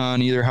tips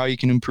on either how you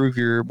can improve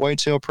your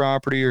whitetail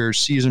property or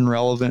season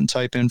relevant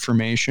type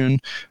information.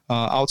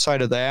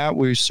 Outside of that,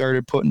 we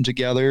started putting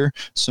together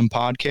some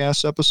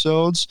podcast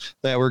episodes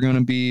that we're going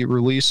to be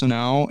releasing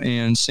out,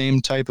 and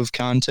same type of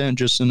content,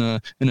 just in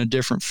a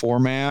different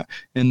format.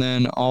 And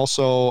then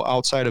also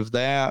outside of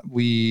that,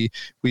 we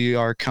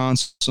are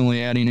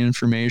constantly adding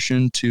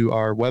information to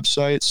our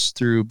websites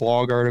through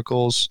blog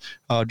articles,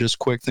 just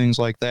quick things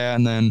like that.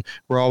 And then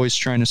we're always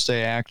trying to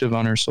stay active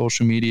on our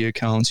social media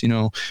accounts,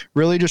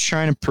 really just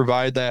trying to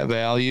provide that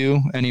value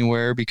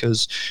anywhere,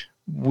 because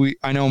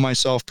I know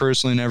myself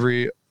personally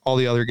and all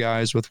the other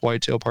guys with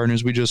Whitetail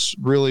Partners, we just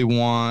really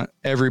want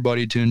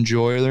everybody to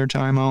enjoy their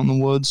time out in the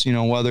woods,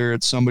 whether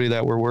it's somebody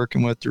that we're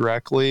working with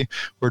directly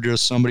or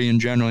just somebody in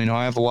general.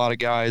 I have a lot of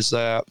guys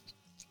that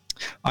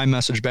I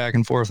message back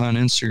and forth on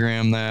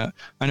Instagram that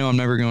I know I'm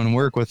never going to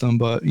work with them,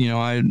 but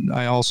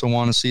I also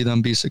want to see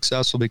them be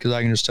successful, because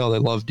I can just tell they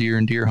love deer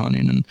and deer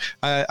hunting. And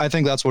I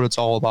think that's what it's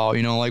all about.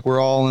 Like,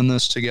 we're all in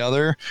this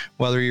together,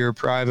 whether you're a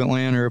private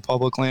land or a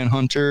public land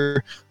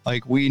hunter.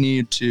 Like, we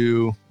need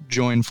to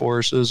join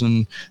forces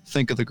and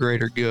think of the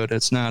greater good.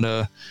 It's not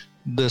a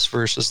this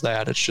versus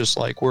that. It's just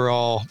like we're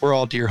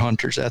all deer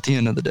hunters at the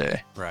end of the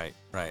day. Right.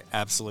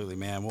 Absolutely,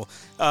 man. Well,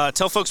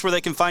 tell folks where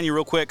they can find you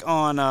real quick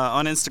on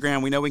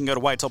Instagram. We know we can go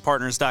to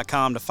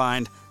whitetailpartners.com to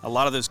find a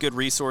lot of those good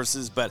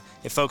resources, but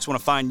if folks want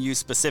to find you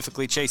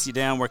specifically, chase you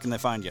down, where can they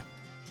find you?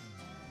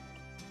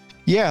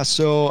 Yeah,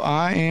 so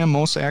I am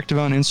most active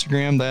on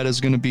Instagram. That is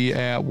going to be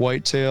at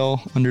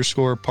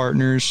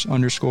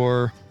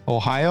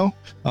whitetail_partners_Ohio.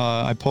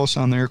 I post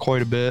on there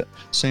quite a bit.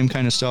 Same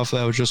kind of stuff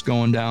that was just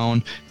going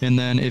down. And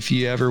then if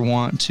you ever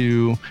want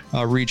to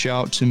reach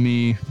out to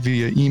me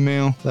via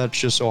email, that's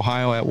just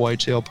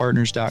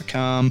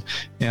ohio@whitetailpartners.com.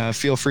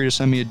 Feel free to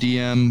send me a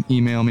DM,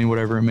 email me,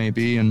 whatever it may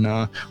be.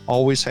 And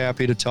always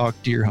happy to talk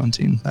deer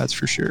hunting. That's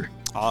for sure.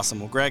 Awesome.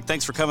 Well, Greg,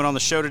 thanks for coming on the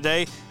show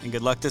today, and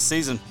good luck this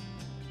season.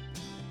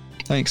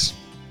 Thanks.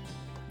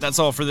 That's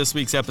all for this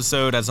week's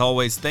episode. As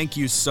always, thank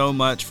you so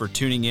much for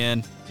tuning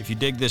in. If you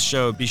dig this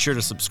show, be sure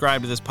to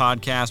subscribe to this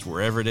podcast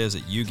wherever it is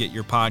that you get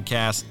your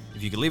podcasts.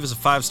 If you could leave us a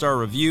 5-star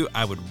review,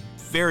 I would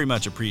very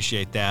much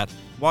appreciate that.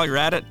 While you're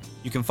at it,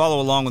 you can follow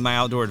along with my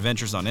outdoor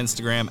adventures on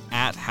Instagram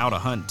at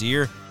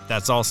HowToHuntDeer.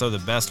 That's also the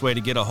best way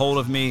to get a hold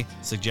of me,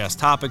 suggest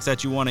topics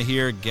that you want to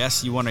hear,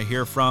 guests you want to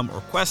hear from,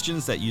 or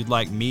questions that you'd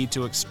like me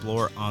to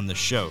explore on the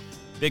show.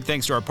 Big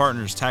thanks to our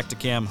partners,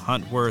 Tactacam,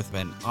 Huntworth,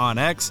 and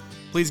OnX.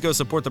 Please go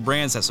support the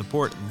brands that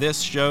support this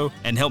show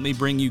and help me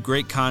bring you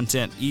great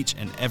content each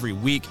and every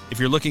week. If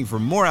you're looking for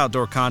more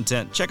outdoor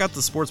content, check out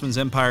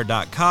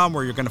thesportsmansempire.com,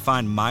 where you're going to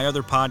find my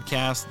other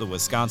podcast, The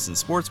Wisconsin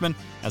Sportsman,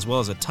 as well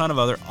as a ton of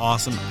other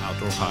awesome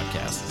outdoor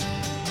podcasts.